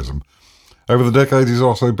journalism. Over the decades, he's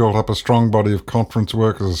also built up a strong body of conference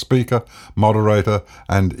work as a speaker, moderator,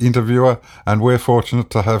 and interviewer, and we're fortunate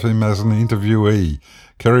to have him as an interviewee.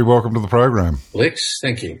 Kerry, welcome to the program. Lex,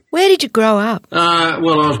 thank you. Where did you grow up?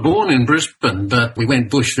 Well, I was born in Brisbane, but we went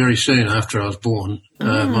bush very soon after I was born.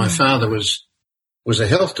 My father was a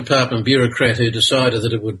health department bureaucrat who decided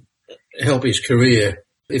that it would help his career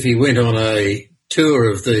if he went on a tour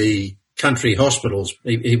of the country hospitals.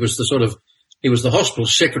 He was the hospital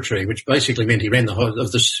secretary, which basically meant he ran the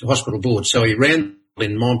hospital board. So he ran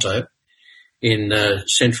in Monto in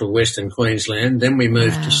central western Queensland. Then we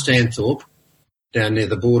moved to Stanthorpe down near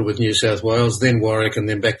the border with New South Wales, then Warwick, and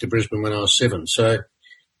then back to Brisbane when I was 7. So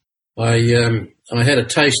I had a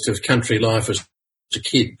taste of country life as a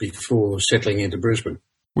kid before settling into Brisbane.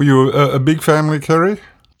 Were you a big family, Kerry?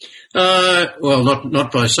 Well,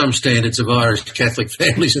 not by some standards of Irish Catholic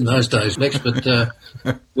families in those days, Lex, but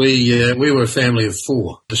we were a family of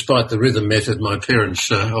 4. Despite the rhythm method, my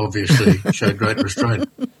parents obviously showed great restraint.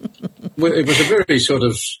 It was a very sort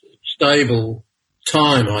of stable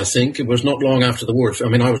time, I think. It was not long after the war. I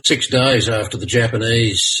mean, I was 6 days after the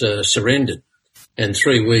Japanese surrendered and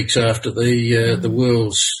 3 weeks after the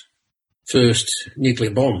world's first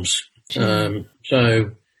nuclear bombs.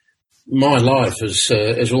 So my life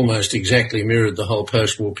has almost exactly mirrored the whole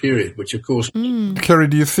post-war period, which, of course... Kerry,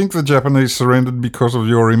 do you think the Japanese surrendered because of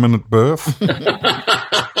your imminent birth?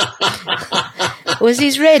 Was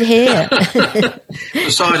his red hair? The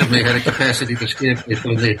side of me had a capacity to scare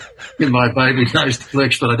people in my baby nosed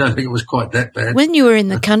flesh, but I don't think it was quite that bad. When you were in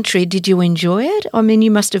the country, did you enjoy it? I mean,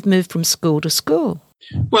 you must have moved from school to school.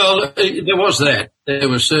 Well, there was that. There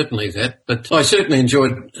was certainly that. But I certainly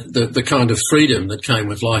enjoyed the kind of freedom that came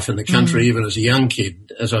with life in the country, even as a young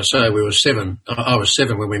kid. As I say, we were 7. I was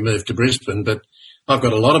 7 when we moved to Brisbane, but I've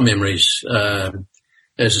got a lot of memories as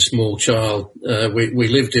a small child. We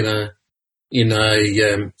lived in a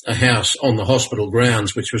house on the hospital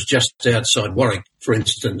grounds, which was just outside Warwick, for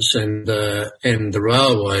instance, and the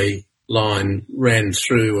railway line ran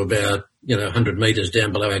through about 100 metres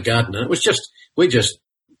down below our garden. And it was we just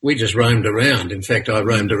we just roamed around. In fact, I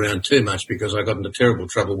roamed around too much because I got into terrible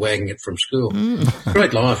trouble wagging it from school.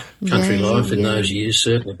 Great life, country life in those years,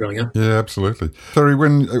 certainly growing up. Yeah, absolutely. Terry,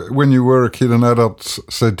 when you were a kid and adults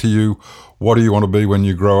said to you, what do you want to be when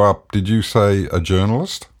you grow up? Did you say a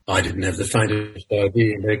journalist? I didn't have the faintest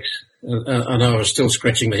idea, Rex. And I was still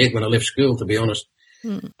scratching my head when I left school, to be honest.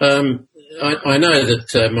 I know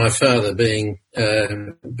that my father, being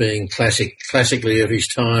classically of his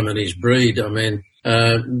time and his breed, I mean,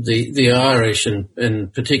 the Irish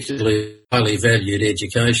and particularly highly valued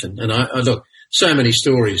education. And I look, so many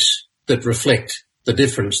stories that reflect the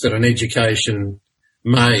difference that an education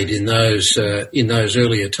made in those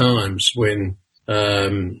earlier times when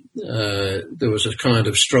there was a kind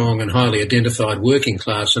of strong and highly identified working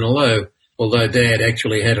class. And although Dad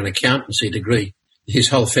actually had an accountancy degree, his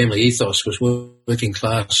whole family ethos was working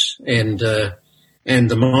class, and the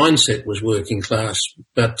mindset was working class.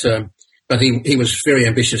 But he was very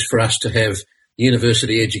ambitious for us to have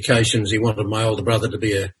university educations. He wanted my older brother to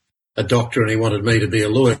be a doctor, and he wanted me to be a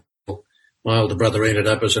lawyer. My older brother ended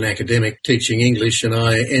up as an academic teaching English, and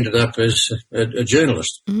I ended up as a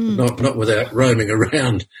journalist, not without roaming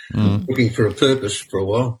around looking for a purpose for a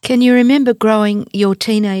while. Can you remember growing your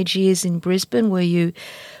teenage years in Brisbane? Were you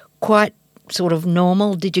quite sort of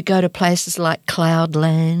normal? Did you go to places like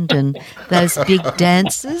Cloudland and those big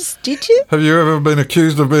dances? Did you? Have you ever been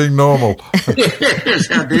accused of being normal? Yes,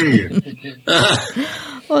 how dare you?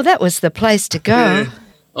 Well, that was the place to go.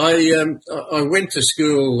 I went to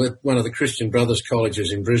school at one of the Christian Brothers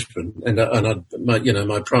colleges in Brisbane, and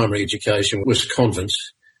my primary education was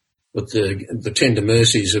convents with the tender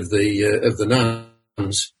mercies of the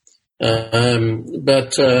nuns.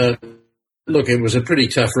 Look, it was a pretty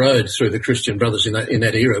tough road through the Christian Brothers in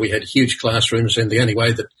that era. We had huge classrooms, and the only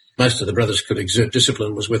way that most of the brothers could exert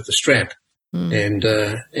discipline was with the strap. And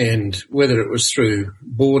whether it was through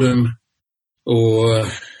boredom or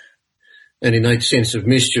an innate sense of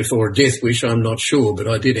mischief or a death wish, I'm not sure, but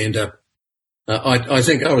I did end up, I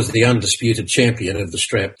think I was the undisputed champion of the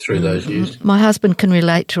strap through those years. My husband can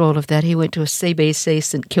relate to all of that. He went to a CBC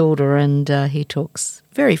St Kilda, and he talks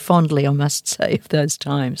very fondly, I must say, of those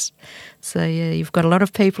times. So yeah, you've got a lot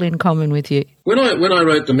of people in common with you. When I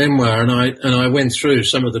wrote the memoir, and I went through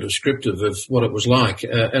some of the descriptive of what it was like,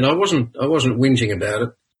 and I wasn't whinging about it.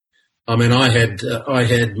 I mean, I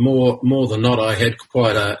had more than not, I had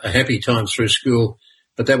quite a happy time through school,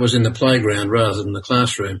 but that was in the playground rather than the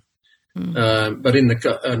classroom. But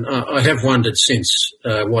I have wondered since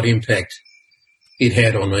what impact it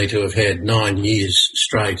had on me to have had 9 years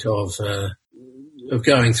straight of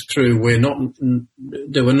going through where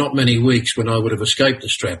there were not many weeks when I would have escaped the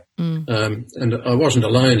strap. And I wasn't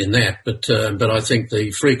alone in that, but I think the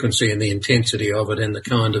frequency and the intensity of it and the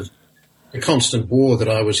constant war that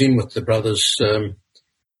I was in with the brothers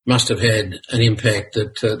must have had an impact.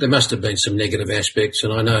 That there must have been some negative aspects,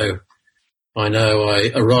 and I know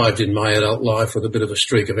I arrived in my adult life with a bit of a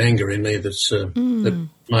streak of anger in me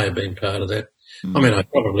that may have been part of that. I mean, I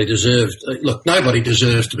probably deserved. Look, nobody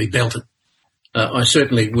deserves to be belted. I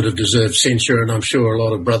certainly would have deserved censure, and I'm sure a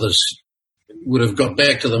lot of brothers would have got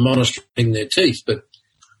back to the monastery in their teeth.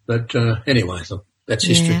 But anyway, look. That's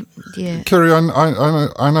history. Yeah. Kerry, I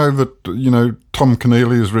know that, Tom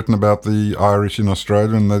Keneally has written about the Irish in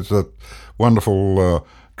Australia, and there's that wonderful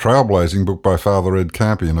trailblazing book by Father Ed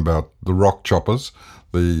Campion about the rock choppers,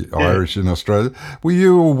 the Irish in Australia. Were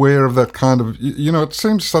you aware of that kind of, it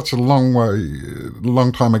seems such a long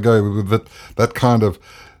time ago that kind of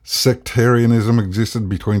sectarianism existed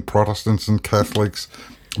between Protestants and Catholics,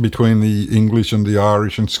 between the English and the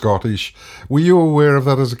Irish and Scottish. Were you aware of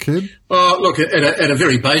that as a kid? Oh, look, at a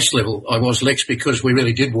very base level, I was, Lex, because we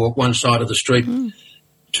really did walk one side of the street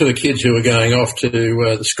to the kids who were going off to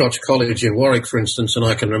the Scotch College in Warwick, for instance, and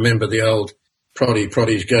I can remember the old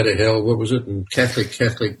proddies go to hell, what was it, and Catholic,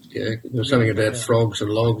 there was something about frogs and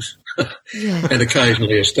logs, and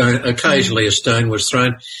occasionally a stone was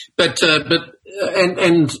thrown. But the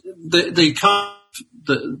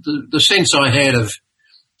sense I had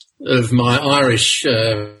of my Irish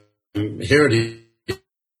heritage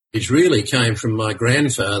really came from my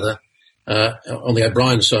grandfather on the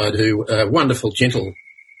O'Brien side, who a wonderful, gentle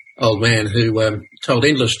old man who told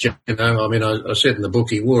endless jokes. I mean, I said in the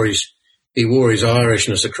book he wore his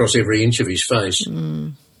Irishness across every inch of his face,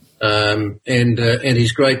 and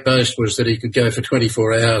his great boast was that he could go for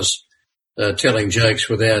 24 hours telling jokes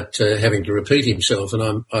without having to repeat himself,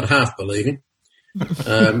 and I'd half believe him.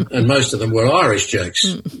 And most of them were Irish jokes,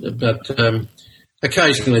 but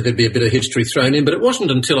occasionally there'd be a bit of history thrown in. But it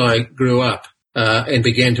wasn't until I grew up and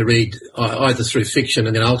began to read either through fiction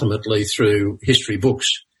and then ultimately through history books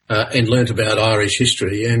and learnt about Irish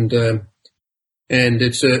history, and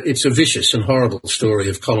it's a vicious and horrible story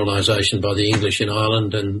of colonisation by the English in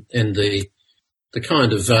Ireland, and the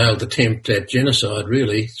kind of veiled attempt at genocide,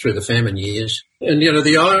 really, through the famine years. And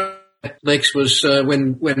the Irish, Lex, was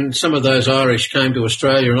when some of those Irish came to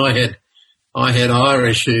Australia, and I had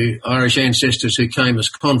Irish ancestors who came as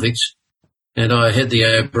convicts, and I had the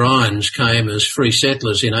O'Briens came as free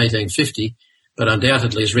settlers in 1850. But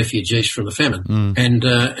undoubtedly as refugees from the famine. And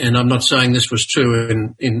I'm not saying this was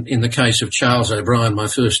true in the case of Charles O'Brien, my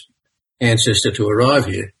first ancestor to arrive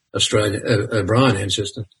here, O'Brien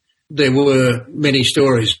ancestor. There were many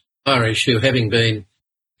stories of Irish who, having been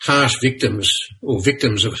harsh victims or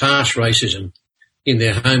victims of harsh racism in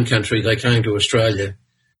their home country, they came to Australia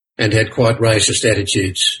and had quite racist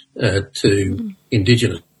attitudes to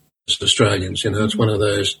Indigenous Australians. It's one of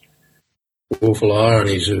those awful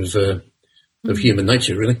ironies of human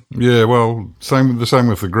nature, really. Yeah, well, the same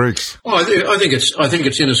with the Greeks. Oh, I think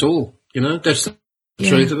it's in us all. That's the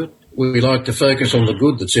truth of it. We like to focus on the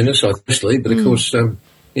good that's in us, obviously, but of course,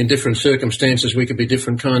 in different circumstances, we could be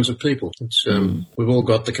different kinds of people. We've all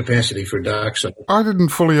got the capacity for a dark side. I didn't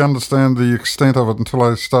fully understand the extent of it until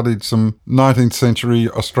I studied some 19th century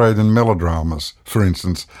Australian melodramas, for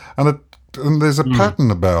instance, and there's a pattern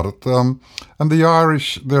about it. And there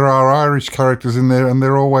are Irish characters in there, and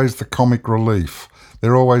they're always the comic relief.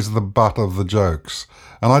 They're always the butt of the jokes.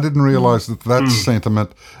 And I didn't realise that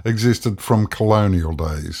sentiment existed from colonial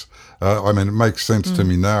days. It makes sense to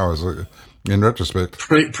me now in retrospect.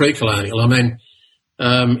 Pre-colonial.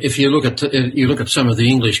 If you look at some of the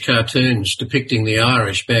English cartoons depicting the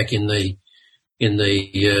Irish back in the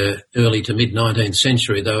early to mid 19th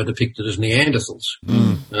century, they were depicted as Neanderthals,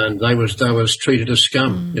 and they was treated as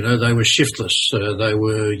scum. They were shiftless, they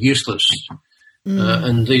were useless,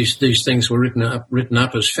 and these things were written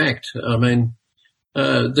up as fact.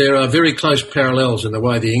 There are very close parallels in the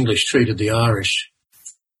way the English treated the Irish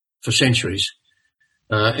for centuries,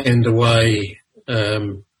 and the way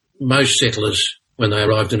most settlers, when they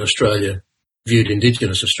arrived in Australia, viewed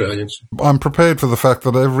Indigenous Australians. I'm prepared for the fact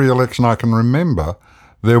that every election I can remember,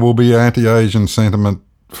 there will be anti-Asian sentiment,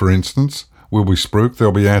 for instance, will be spruiked.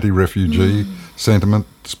 There'll be anti-refugee sentiment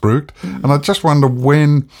spruiked. And I just wonder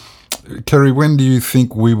Kerry, when do you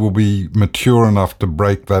think we will be mature enough to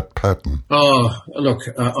break that pattern? Oh, look,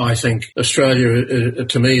 I think Australia,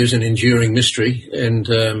 to me, is an enduring mystery, and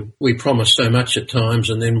we promise so much at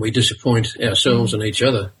times, and then we disappoint ourselves and each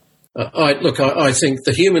other. I think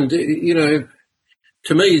the human,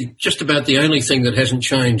 to me, just about the only thing that hasn't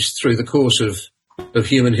changed through the course of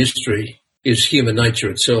human history is human nature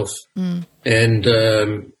itself. And,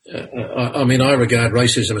 I regard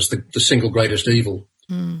racism as the single greatest evil,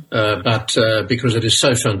 but because it is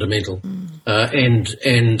so fundamental, and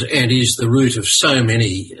is the root of so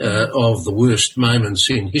many of the worst moments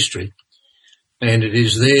in history. And it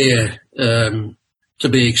is there to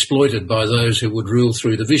be exploited by those who would rule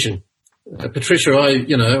through the vision. Patricia,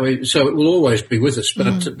 so it will always be with us, but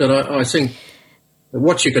I think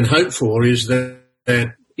what you can hope for is that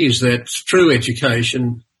through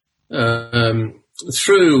education,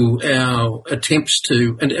 through our attempts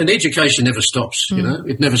to, and education never stops,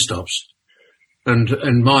 it never stops.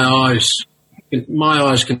 And my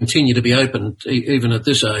eyes continue to be open even at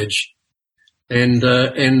this age. And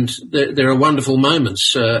there are wonderful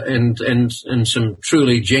moments, and some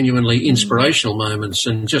truly genuinely inspirational moments,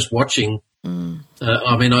 and just watching, I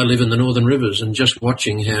live in the Northern Rivers, and just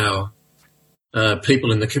watching how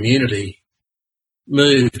people in the community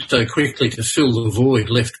moved so quickly to fill the void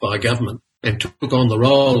left by government and took on the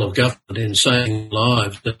role of government in saving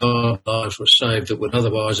lives, that lives were saved that would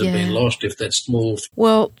otherwise have been lost if that small...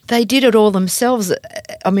 Well, they did it all themselves.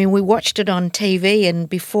 We watched it on TV, and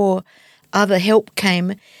before other help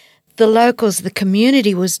came, the locals, the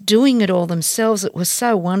community was doing it all themselves. It was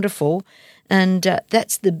so wonderful, and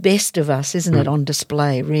that's the best of us, isn't it, on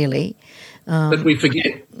display, really. But we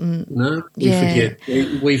forget. Forget.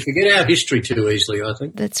 We forget our history too easily, I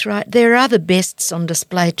think. That's right. There are other bests on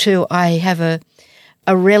display too. I have a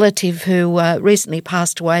relative who recently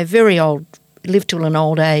passed away, very old, lived till an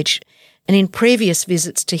old age, and in previous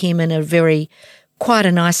visits to him in quite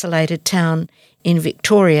an isolated town in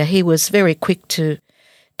Victoria, he was very quick to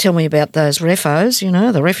tell me about those refos,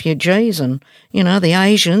 the refugees and, the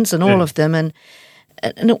Asians and all of them. And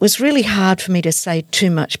it was really hard for me to say too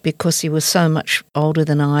much because he was so much older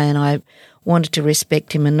than I, and I wanted to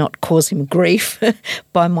respect him and not cause him grief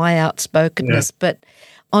by my outspokenness. Yeah. But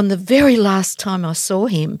on the very last time I saw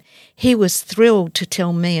him, he was thrilled to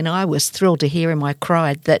tell me, and I was thrilled to hear him, I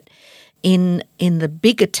cried, that in the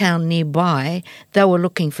bigger town nearby, they were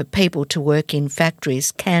looking for people to work in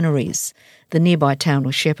factories, canneries. The nearby town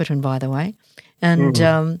was Shepparton, by the way.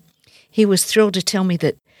 And he was thrilled to tell me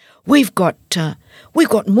that we've got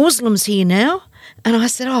Muslims here now. And I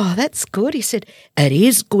said, oh, that's good. He said, it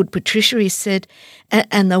is good, Patricia. He said,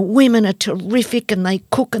 and the women are terrific and they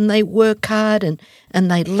cook and they work hard and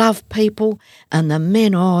they love people. And the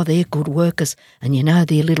men, oh, they're good workers. And you know,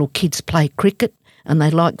 their little kids play cricket and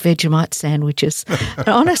they like Vegemite sandwiches. And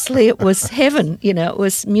honestly, it was heaven. You know, it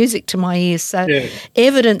was music to my ears. So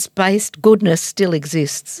evidence-based goodness still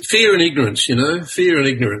exists. Fear and ignorance, fear and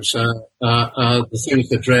ignorance are the things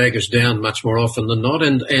that drag us down much more often than not.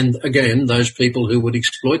 And again, those people who would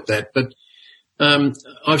exploit that. But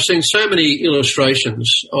I've seen so many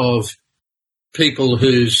illustrations of people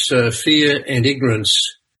whose fear and ignorance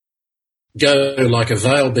go like a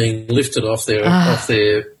veil being lifted off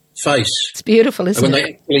their face. It's beautiful, isn't when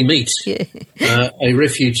it? When they actually meet a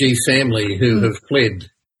refugee family who have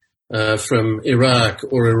fled from Iraq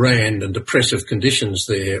or Iran and oppressive conditions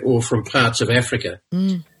there, or from parts of Africa,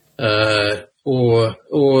 or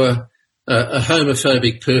a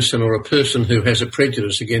homophobic person or a person who has a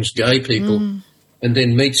prejudice against gay people, and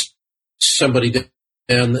then meets somebody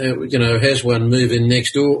down there, has one move in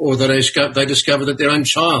next door, or they discover that their own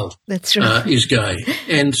child is gay,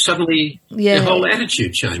 and suddenly their whole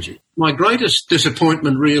attitude changes. My greatest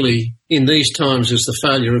disappointment really in these times is the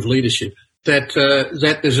failure of leadership, that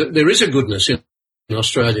there is a goodness in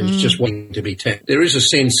Australians just wanting to be tapped. There is a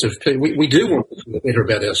sense of, we do want to feel better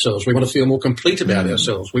about ourselves. We want to feel more complete about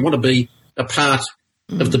ourselves. We want to be a part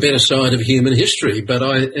of the better side of human history. But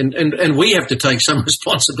and we have to take some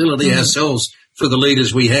responsibility ourselves for the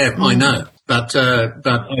leaders we have, I know. But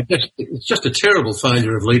it's just a terrible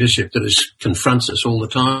failure of leadership that confronts us all the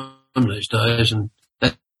time these days, and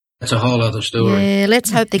that's a whole other story. Yeah, let's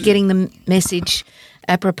hope they're getting the message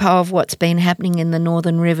apropos of what's been happening in the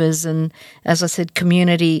Northern Rivers, and, as I said,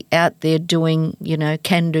 community out there doing,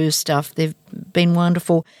 can-do stuff. They've been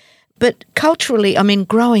wonderful. But culturally, I mean,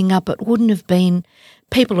 growing up, it wouldn't have been,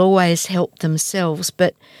 people always helped themselves,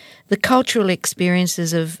 but the cultural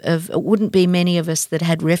experiences of it wouldn't be many of us that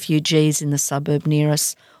had refugees in the suburb near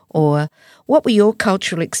us. Or what were your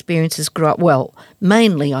cultural experiences growing up? Well,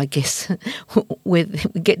 mainly, I guess,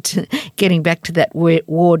 getting back to that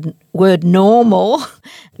word normal.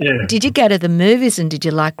 Yeah. Did you go to the movies and did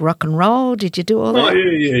you like rock and roll? Did you do all that?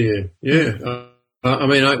 Oh, yeah. I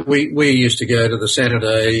mean, we used to go to the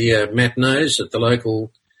Saturday matinees at the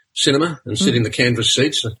local cinema and sit in the canvas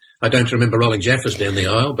seats. I don't remember rolling Jaffas down the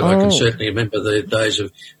aisle, but I can certainly remember the days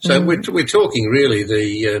of. So we're talking really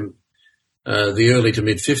the early to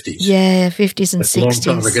mid 50s. Yeah, 50s and 60s. That's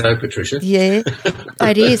a long time ago, Patricia. Yeah,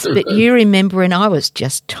 it is. But you remember, and I was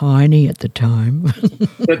just tiny at the time.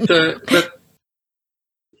 but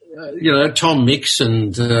Tom Mix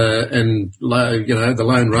and the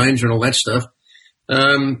Lone Ranger and all that stuff.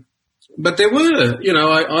 But there were,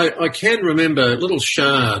 I can remember little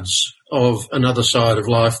shards of another side of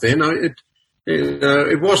life then.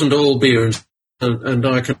 It wasn't all beer, and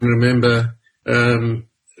I can remember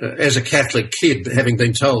as a Catholic kid having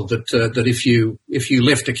been told that if you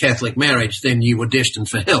left a Catholic marriage, then you were destined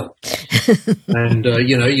for hell, and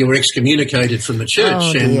you were excommunicated from the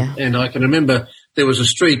church. And I can remember there was a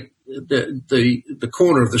street, the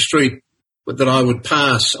corner of the street that I would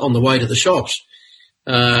pass on the way to the shops.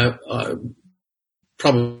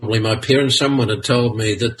 Probably my parents, someone had told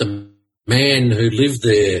me that the man who lived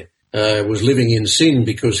there was living in sin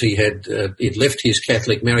because he'd left his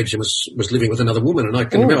Catholic marriage and was living with another woman. And I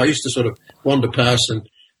can remember I used to sort of wander past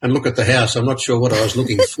and look at the house. I'm not sure what I was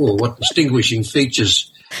looking for, what distinguishing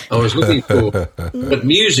features I was looking for, but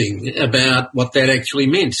musing about what that actually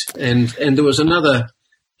meant. And there was a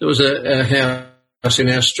house in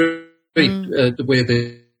our street where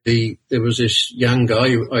there was this young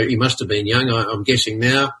guy. He must have been young. I'm guessing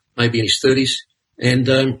now, maybe in his 30s. And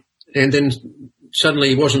then suddenly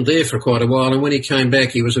he wasn't there for quite a while. And when he came back,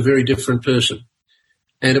 he was a very different person.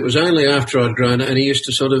 And it was only after I'd grown up, and he used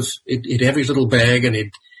to sort of, he'd have his little bag, and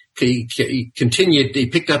he continued, he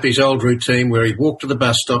picked up his old routine where he'd walk to the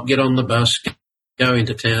bus stop, get on the bus, go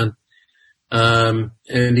into town, and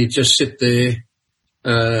he'd just sit there,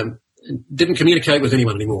 didn't communicate with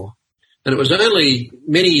anyone anymore. And it was only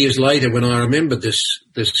many years later when I remembered this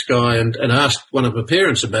guy and asked one of my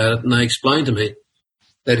parents about it, and they explained to me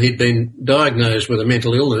that he'd been diagnosed with a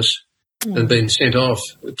mental illness and been sent off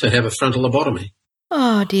to have a frontal lobotomy.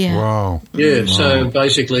 Oh, dear. Wow. Yeah, wow. So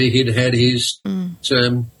basically he'd had his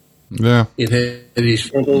he'd had his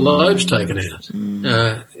frontal lobes taken out in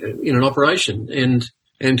an operation. And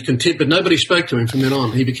but nobody spoke to him from then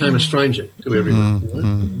on. He became a stranger to everyone. You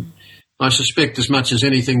know? I suspect as much as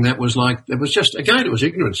anything it was just, again, it was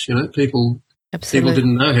ignorance. You know, people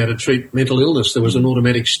didn't know how to treat mental illness. There was an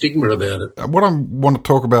automatic stigma about it. What I want to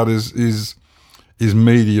talk about is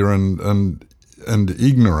media and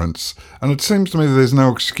ignorance, and it seems to me that there's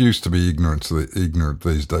no excuse to be ignorant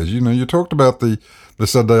these days. You know, you talked about the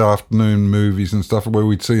Saturday afternoon movies and stuff where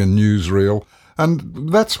we'd see a newsreel,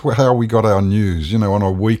 and that's how we got our news, you know, on a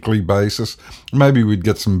weekly basis. Maybe we'd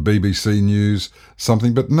get some BBC News,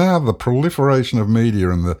 something, but now the proliferation of media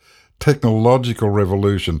and the technological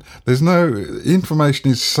revolution, information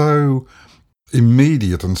is so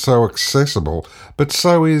immediate and so accessible, but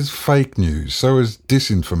so is fake news, so is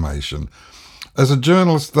disinformation. As a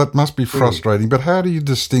journalist, that must be frustrating, but how do you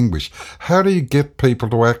distinguish? How do you get people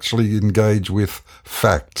to actually engage with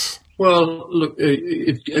facts? Well, look,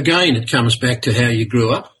 it comes back to how you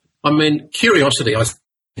grew up. I mean, curiosity, I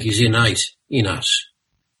think, is innate in us.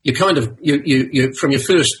 You kind of, you from your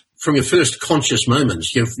first conscious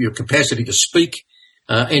moments, your capacity to speak,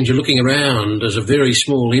 and you're looking around as a very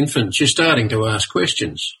small infant, you're starting to ask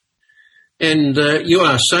questions. And you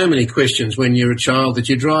ask so many questions when you're a child that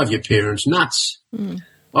you drive your parents nuts.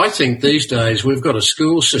 I think these days we've got a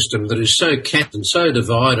school system that is so capped and so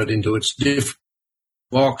divided into its different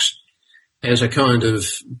box as a kind of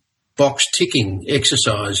box-ticking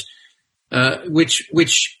exercise, which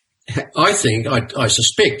I think, I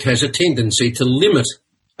suspect, has a tendency to limit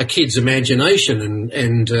a kid's imagination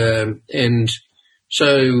and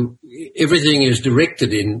so everything is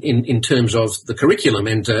directed in terms of the curriculum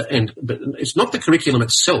but it's not the curriculum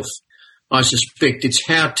itself. I suspect it's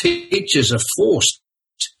how teachers are forced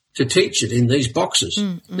to teach it in these boxes.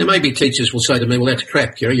 There may be teachers who will say to me, well, that's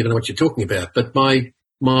crap, Kerry, you don't know what you're talking about. But my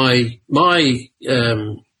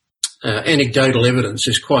anecdotal evidence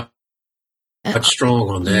is quite strong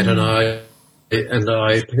on that, and I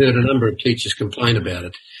heard a number of teachers complain about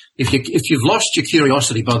it. If you've lost your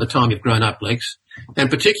curiosity by the time you've grown up, Lex, and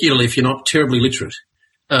particularly if you're not terribly literate,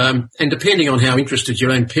 and depending on how interested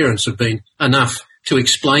your own parents have been enough to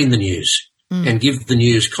explain the news and give the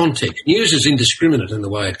news context. News is indiscriminate in the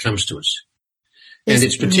way it comes to us, and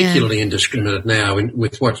it's particularly indiscriminate now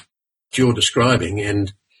with what you're describing.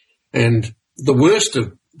 And the worst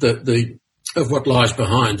of of what lies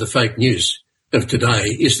behind the fake news of today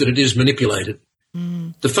is that it is manipulated.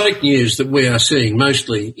 The fake news that we are seeing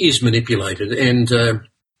mostly is manipulated, and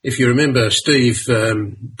if you remember Steve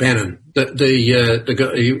Bannon, the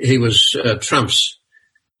guy, he was Trump's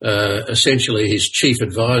essentially his chief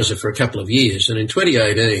advisor for a couple of years, and in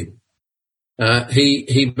 2018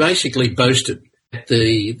 he basically boasted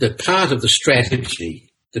the part of the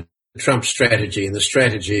strategy, the Trump strategy, and the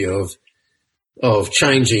strategy of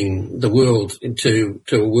changing the world to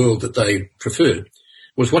a world that they preferred,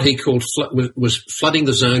 was what he called was flooding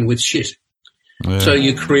the zone with shit. Yeah. So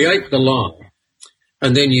you create the lie,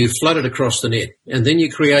 and then you flood it across the net, and then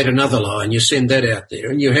you create another lie, and you send that out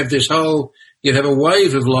there, and you have you have a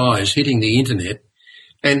wave of lies hitting the internet,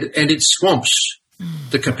 and it swamps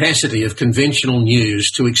the capacity of conventional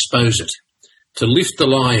news to expose it, to lift the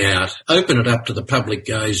lie out, open it up to the public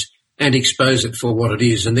gaze, and expose it for what it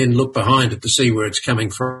is, and then look behind it to see where it's coming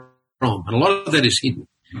from. And a lot of that is hidden.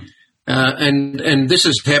 And this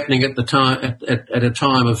is happening at a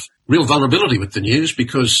time of real vulnerability with the news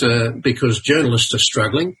because journalists are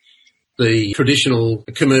struggling. The traditional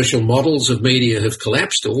commercial models of media have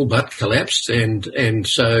collapsed, all but collapsed, and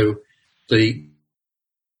so the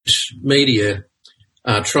media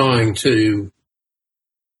are trying to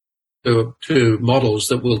models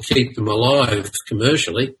that will keep them alive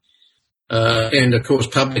commercially. And of course,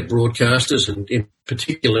 public broadcasters, and in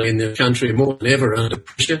particular in the country, are more than ever under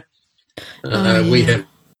pressure. We have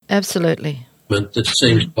absolutely that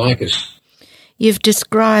seems like us. You've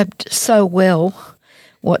described so well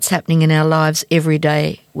what's happening in our lives every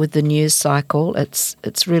day with the news cycle. It's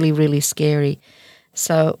really, really scary.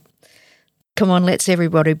 So come on, let's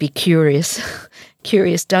everybody be curious.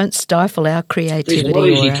 Curious, don't stifle our creativity. These are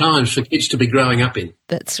easy times for kids to be growing up in.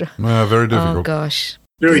 That's right. No, very difficult. Oh, gosh.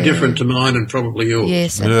 Very different to mine and probably yours.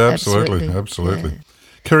 Yes, absolutely. Yeah.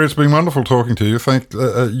 Kerry, it's been wonderful talking to you.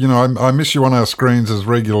 I miss you on our screens as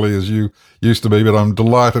regularly as you used to be, but I'm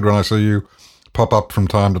delighted when I see you pop up from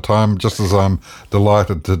time to time, just as I'm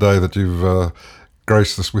delighted today that you've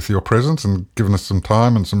graced us with your presence and given us some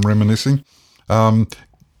time and some reminiscing.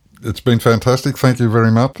 It's been fantastic. Thank you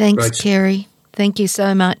very much. Thanks, Kerry. Thank you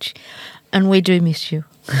so much. And we do miss you.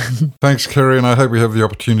 Thanks, Kerry, and I hope we have the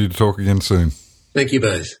opportunity to talk again soon. Thank you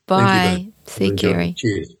both. Bye. See you, Kerry.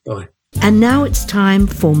 Cheers. Bye. And now it's time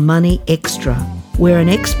for Money Extra. where an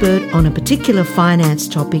expert on a particular finance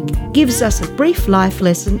topic gives us a brief life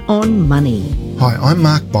lesson on money. Hi, I'm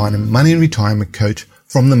Mark Bynum, Money and Retirement Coach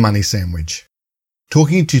from The Money Sandwich,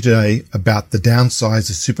 talking to you today about the downsize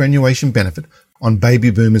of superannuation benefit on Baby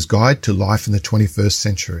Boomers' Guide to Life in the 21st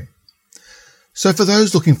Century. So for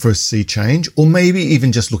those looking for a sea change, or maybe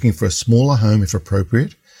even just looking for a smaller home if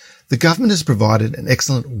appropriate, the government has provided an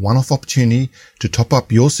excellent one-off opportunity to top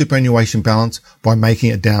up your superannuation balance by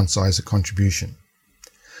making a downsizer contribution.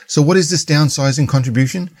 So what is this downsizing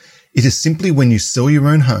contribution? It is simply when you sell your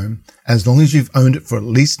own home, as long as you've owned it for at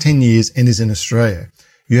least 10 years and is in Australia,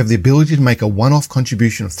 you have the ability to make a one-off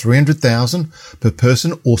contribution of $300,000 per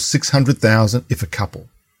person or $600,000 if a couple.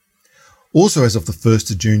 Also, as of the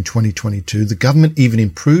 1st of June 2022, the government even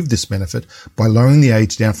improved this benefit by lowering the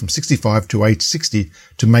age down from 65 to age 60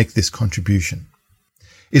 to make this contribution.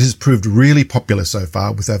 It has proved really popular so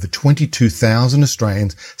far, with over 22,000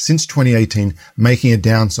 Australians since 2018 making a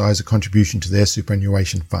downsizer contribution to their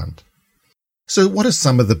superannuation fund. So what are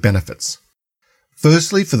some of the benefits?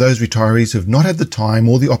 Firstly, for those retirees who have not had the time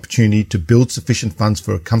or the opportunity to build sufficient funds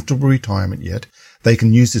for a comfortable retirement yet, they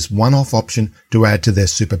can use this one-off option to add to their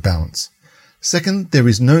super balance. Second, there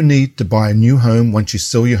is no need to buy a new home once you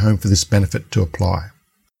sell your home for this benefit to apply.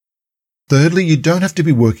 Thirdly, you don't have to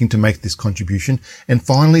be working to make this contribution. And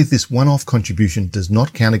finally, this one-off contribution does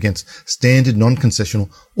not count against standard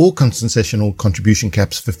non-concessional or concessional contribution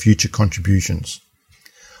caps for future contributions.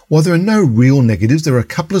 While there are no real negatives, there are a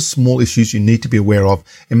couple of small issues you need to be aware of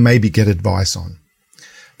and maybe get advice on.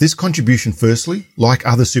 This contribution, firstly, like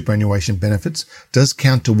other superannuation benefits, does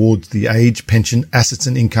count towards the age, pension, assets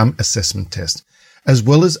and income assessment test, as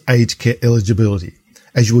well as aged care eligibility,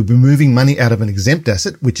 as you will be moving money out of an exempt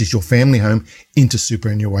asset, which is your family home, into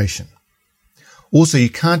superannuation. Also, you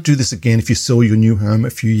can't do this again if you sell your new home a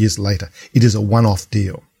few years later. It is a one-off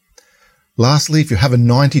deal. Lastly, if you have a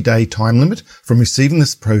 90-day time limit from receiving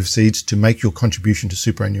the proceeds to make your contribution to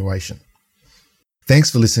superannuation.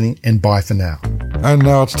 Thanks for listening, and bye for now. And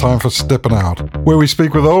now it's time for Stepping Out, where we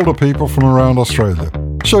speak with older people from around Australia,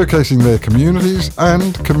 showcasing their communities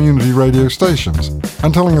and community radio stations,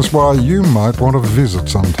 and telling us why you might want to visit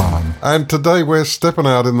sometime. And today we're stepping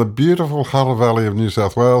out in the beautiful Hunter Valley of New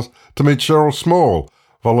South Wales to meet Cheryl Small,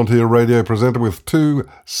 volunteer radio presenter with 2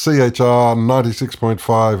 CHR 96.5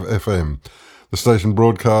 FM. The station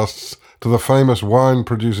broadcasts to the famous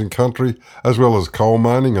wine-producing country, as well as coal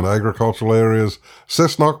mining and agricultural areas,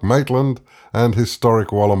 Cessnock, Maitland and historic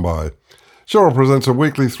Wollombi. Cheryl presents a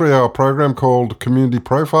weekly 3-hour program called Community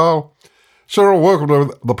Profile. Cheryl, welcome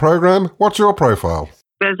to the program. What's your profile?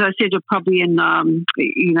 As I said, you're probably in,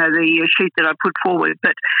 the sheet that I put forward.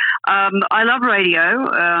 But I love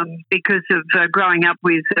radio because of growing up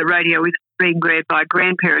with radio, with being reared by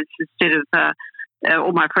grandparents instead of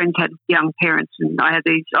all my friends had young parents and I had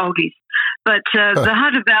these oldies. But the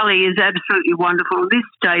Hunter Valley is absolutely wonderful. This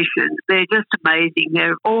station, they're just amazing.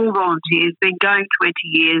 They're all volunteers, been going 20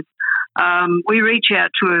 years. We reach out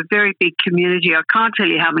to a very big community. I can't tell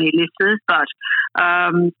you how many listeners, but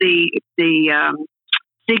the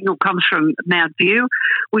signal comes from Mount View,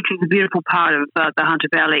 which is a beautiful part of the Hunter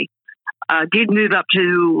Valley. I did move up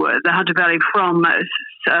to the Hunter Valley from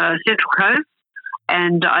Central Coast,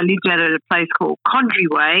 and I lived out at a place called Condry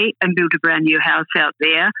Way and built a brand new house out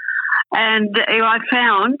there. And I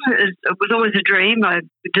found, it was always a dream, I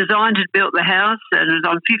designed and built the house, and it was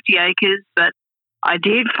on 50 acres, but I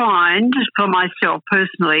did find for myself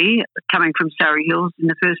personally, coming from Surrey Hills in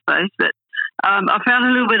the first place, that I found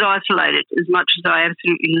a little bit isolated, as much as I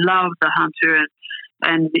absolutely love the Hunter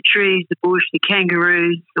and the trees, the bush, the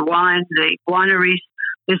kangaroos, the wine, the wineries.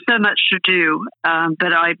 There's so much to do,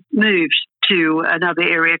 but I moved to another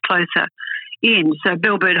area closer in. So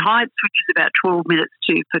Bellbird Heights, which is about 12 minutes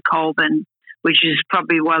to Colburn, which is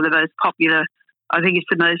probably one of the most popular, I think it's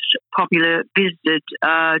the most popular visited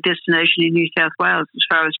destination in New South Wales as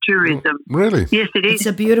far as tourism. Really? Yes, it is. It's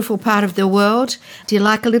a beautiful part of the world. Do you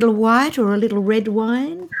like a little white or a little red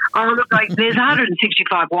wine? Oh, look, there's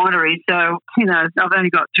 165 wineries, so, I've only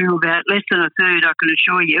got through about less than a third, I can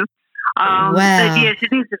assure you. Wow. But yes,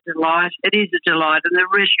 it is a delight. It is a delight. And the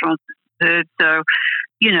restaurants are superb. So,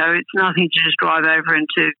 it's nothing to just drive over and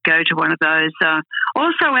to go to one of those.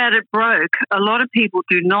 Also out at Broke, a lot of people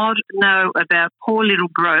do not know about poor little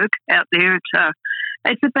Broke out there.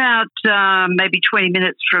 It's about maybe 20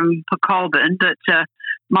 minutes from Colburn, but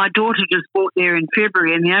my daughter just bought there in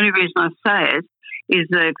February, and the only reason I say it is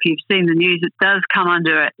that if you've seen the news, it does come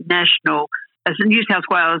under a national as a New South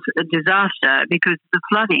Wales disaster because of the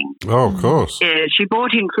flooding. Oh, of course. Yeah, she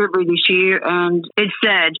bought in February this year, and it's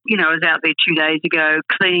sad. I was out there 2 days ago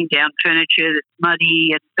cleaning down furniture that's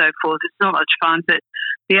muddy and so forth. It's not much fun, but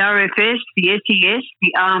the RFS, the SES,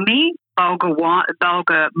 the Army,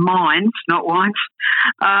 Bulga Mines, not wines,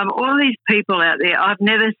 all these people out there, I've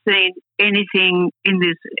never seen anything in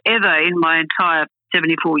this ever in my entire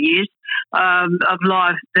 74 years of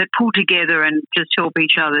life that pull together and just help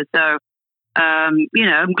each other. So,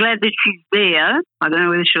 I'm glad that she's there. I don't know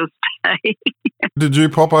whether she'll stay. Did you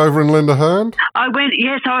pop over and lend a hand? I went,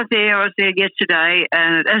 yes, I was there. I was there yesterday.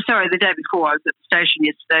 The day before. I was at the station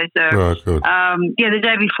yesterday. So, good. The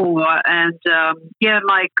day before. And,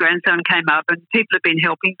 my grandson came up and people have been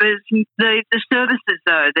helping. But the services,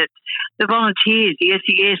 though, that the volunteers, the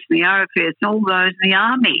SES and the RFS, and all those, and the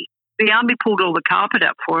Army. The Army pulled all the carpet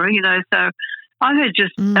up for her, so I heard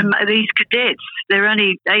just these cadets, they're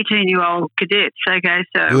only 18-year-old cadets, okay,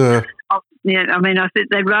 so, I said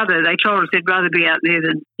they told us they'd rather be out there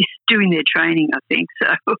than doing their training, I think,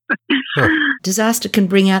 so. Disaster can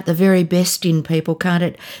bring out the very best in people, can't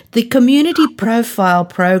it? The Community Profile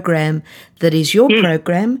program that is your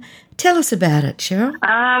program, tell us about it, Cheryl.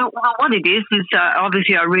 What it is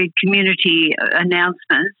obviously I read community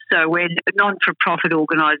announcements, so we're non-for-profit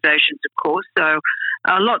organisations, of course, so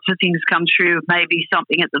lots of things come through, maybe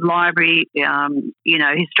something at the library,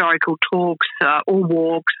 historical talks or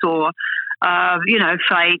walks or,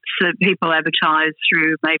 fates that people advertise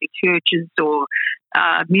through maybe churches or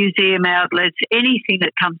museum outlets, anything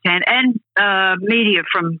that comes in, and media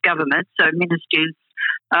from government, so ministers,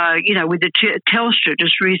 with the Telstra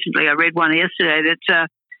just recently, I read one yesterday that,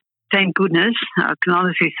 thank goodness, I can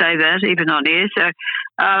honestly say that, even on air. So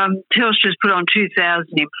Telstra's put on 2,000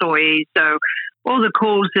 employees. So all the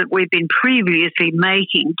calls that we've been previously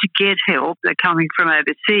making to get help, they're coming from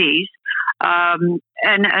overseas. I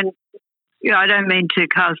don't mean to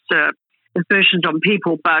cast aspersions on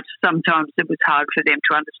people, but sometimes it was hard for them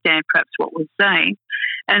to understand perhaps what we're saying.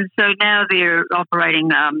 And so now they're operating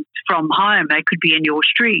from home. They could be in your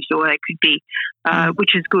street or they could be,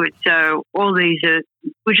 which is good. So all these are,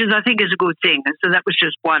 I think is a good thing. And so that was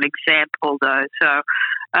just one example though. So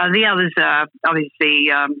the others are obviously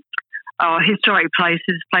historic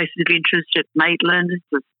places of interest at Maitland.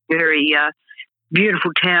 It's a very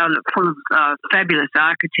beautiful town full of fabulous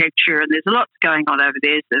architecture, and there's lots going on over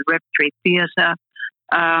there. There's the Repertory Theatre.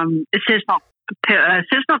 It says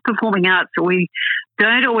not performing arts, so we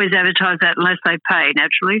don't always advertise that unless they pay,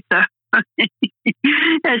 naturally. So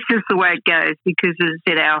that's just the way it goes because, as I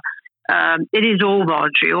said, it is all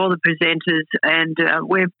voluntary, all the presenters, and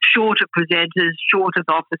we're short of presenters, short of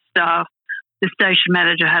office staff. The station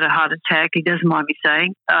manager had a heart attack. He doesn't mind me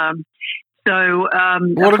saying.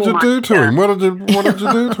 What did you do to him? What did you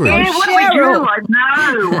do to him? Yeah, what did we do?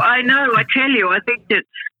 I know. I tell you, I think that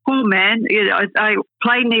poor man. I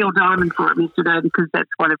played Neil Diamond for him yesterday because that's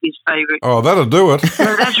one of his favourites. Oh, that'll do it.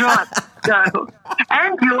 So that's right. So,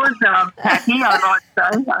 and yours, Patty, I might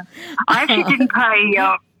say. I actually didn't play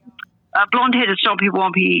a blonde-headed stompy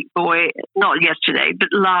wompy boy, not yesterday, but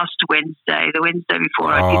last Wednesday, the Wednesday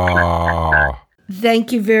before I did play that.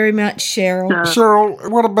 Thank you very much, Cheryl. Cheryl,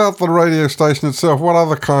 what about the radio station itself? What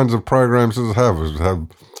other kinds of programs does it have? Does it have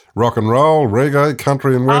rock and roll, reggae,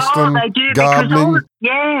 country and western, they do, gardening? No, they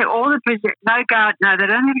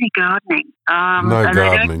don't have any gardening. No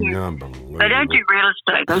gardening. They don't do real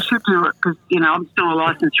estate. They should do it because, I'm still a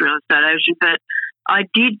licensed real estate agent, but I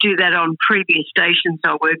did do that on previous stations.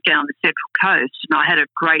 I worked down the Central Coast, and I had a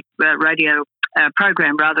great radio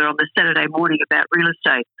program, on the Saturday morning about real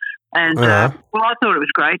estate. And, I thought it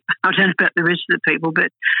was great. I don't know about the rest of the people, but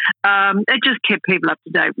it just kept people up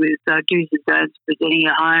to date with do's and don'ts, presenting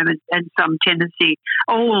at home and some tendency,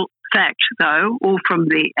 all fact, though, all from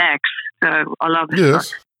the Acts. So I love it.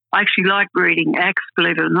 Yes. I actually like reading Acts,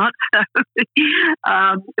 believe it or not.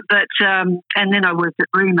 And then I worked at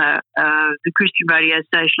Rima, the Christian radio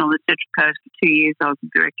station on the Central Coast for 2 years. I was the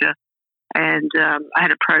director. And I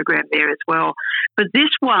had a program there as well. But this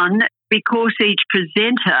one, because each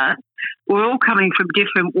presenter, we're all coming from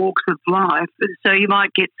different walks of life, so you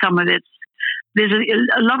might get someone there's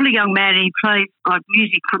a lovely young man, and he plays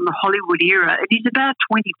music from the Hollywood era, and he's about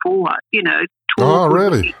 24, tall. Oh,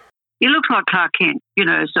 really? He looks like Clark Kent,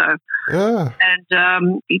 so. Yeah.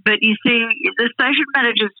 And, but you see, the station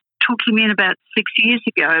managers took him in about 6 years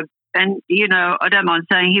ago, and, I don't mind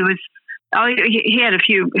saying he had a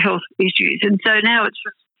few health issues, and so now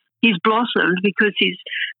he's blossomed because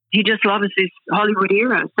he just loves this Hollywood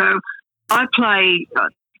era. So I play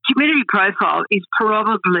Community Profile is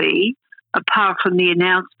probably apart from the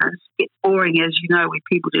announcements, it's boring, as you know, with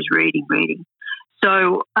people just reading.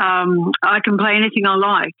 So I can play anything I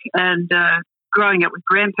like. And growing up with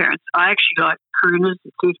grandparents, I actually like crooners,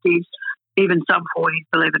 the 50s, even some 40s,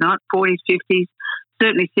 believe it or not, 40s, 50s,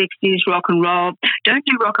 certainly 60s, rock and roll. Don't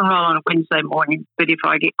do rock and roll on a Wednesday morning, but if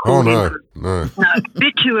I get called no, a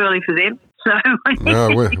bit too early for them. So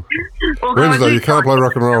no, Wednesday, you can't play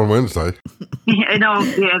rock and roll on Wednesday. Yeah,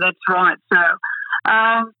 that's right. So, but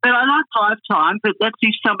I like Lifetime, but that's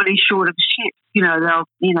if somebody's short of shifts. They'll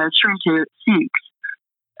 3 to 6.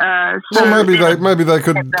 Well, maybe they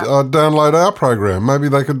could download our program. Maybe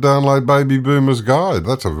they could download Baby Boomer's Guide.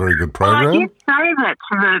 That's a very good program. I did say that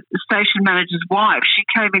to the station manager's wife. She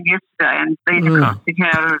came in yesterday and been across the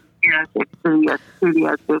counter, the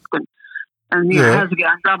studio system, and how's it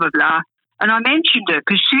going? Blah blah blah. And I mentioned her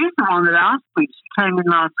because she's the one that asked me. She came in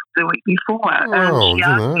the week before.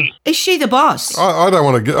 Is she the boss? I don't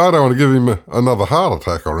want to give him another heart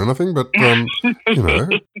attack or anything, but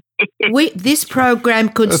this program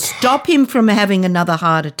could stop him from having another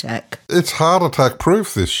heart attack. It's heart attack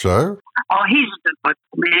proof, this show. Oh, he's a good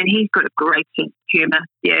man. He's got a great sense of humour.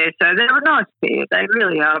 Yeah, so they're a nice pair. They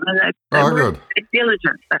really are. Good. They're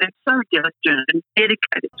diligent. They're so diligent and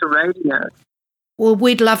dedicated to radio. Well,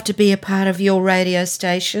 we'd love to be a part of your radio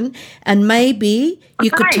station, and maybe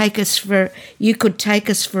you could take us for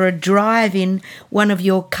a drive in one of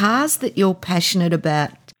your cars that you're passionate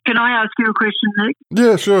about. Can I ask you a question, Nick?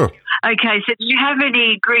 Yeah, sure. Okay, so do you have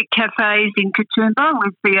any Greek cafes in Katoomba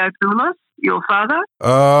with Theo Poulos, your father?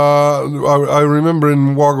 I remember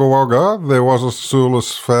in Wagga Wagga there was a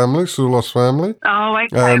Soulos family. Oh,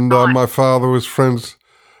 okay. And my father was friends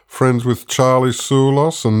with Charlie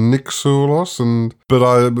Soulos and Nick Soulos, but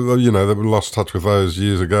they lost touch with those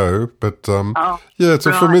years ago. But it's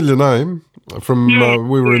a familiar name from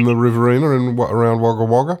we were in the Riverina around Wagga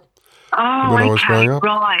Wagga when I was growing up.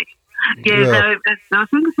 Right. Yeah. I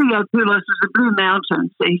think Theo Poulos was the Blue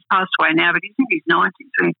Mountains. He's passed away now, but he's in his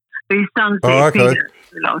 90s. His son's Peter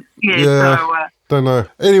Poulos. Yeah. Don't know.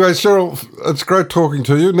 Anyway, Cheryl, it's great talking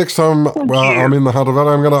to you. Next time I'm in the Hunter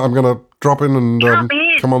Valley, I'm gonna drop in and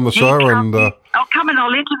come on the show I'll come and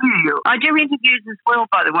I'll interview you. I do interviews as well,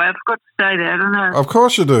 by the way. I forgot to say that. I don't know. Of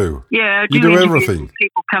course you do. Yeah, you do everything.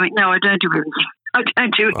 People coming. No, I don't do everything. I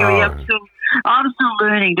don't do everything. I'm still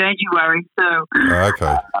learning. Don't you worry. So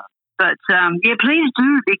okay. But, please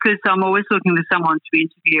do, because I'm always looking for someone to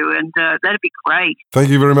interview, and that'd be great. Thank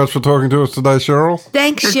you very much for talking to us today, Cheryl.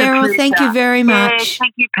 Thanks, Cheryl. Thank you very much. Yeah,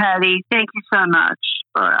 thank you, Patty. Thank you so much.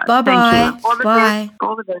 All right. Bye-bye. Bye.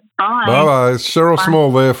 All the best. Bye. Bye-bye. Cheryl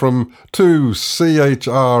Small there from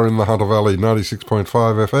 2CHR in the Hunter Valley, 96.5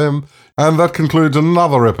 FM. And that concludes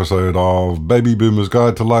another episode of Baby Boomer's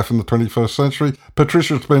Guide to Life in the 21st Century.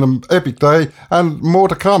 Patricia, it's been an epic day, and more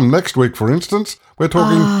to come next week, for instance. We're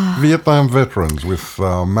talking Vietnam veterans with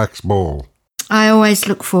Max Ball. I always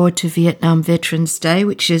look forward to Vietnam Veterans Day,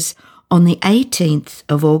 which is on the 18th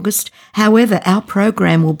of August. However, our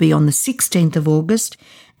program will be on the 16th of August,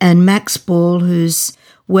 and Max Ball,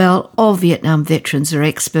 all Vietnam veterans are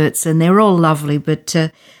experts, and they're all lovely, but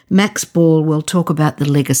Max Ball will talk about the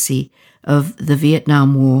legacy of the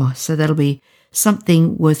Vietnam War. So that'll be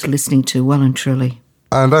something worth listening to, well and truly.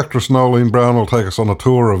 And actress Nolene Brown will take us on a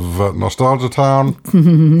tour of Nostalgia Town.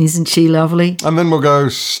 Isn't she lovely? And then we'll go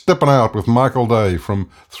stepping out with Michael Day from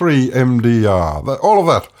 3MDR. All of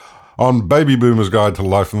that on Baby Boomer's Guide to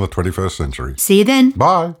Life in the 21st Century. See you then.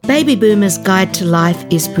 Bye. Baby Boomer's Guide to Life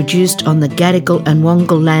is produced on the Gadigal and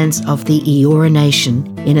Wongal lands of the Eora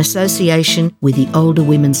Nation in association with the Older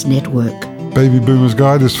Women's Network. Baby Boomer's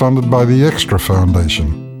Guide is funded by the Extra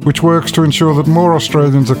Foundation, which works to ensure that more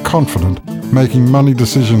Australians are confident making money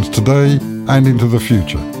decisions today and into the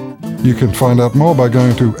future. You can find out more by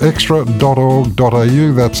going to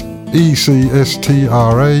extra.org.au. That's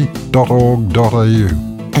ECSTRA.org.au.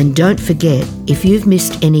 And don't forget, if you've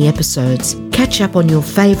missed any episodes, catch up on your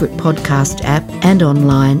favourite podcast app and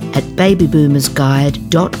online at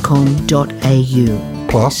babyboomersguide.com.au.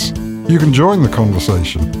 Plus, you can join the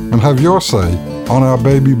conversation and have your say on our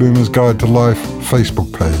Baby Boomers Guide to Life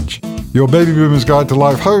Facebook page. Your Baby Boomers Guide to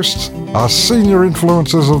Life hosts are Senior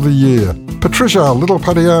Influencers of the Year, Patricia Little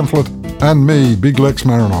Paddy Amphlett, and me, Big Lex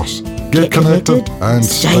Marinos. Get connected and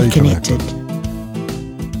stay connected.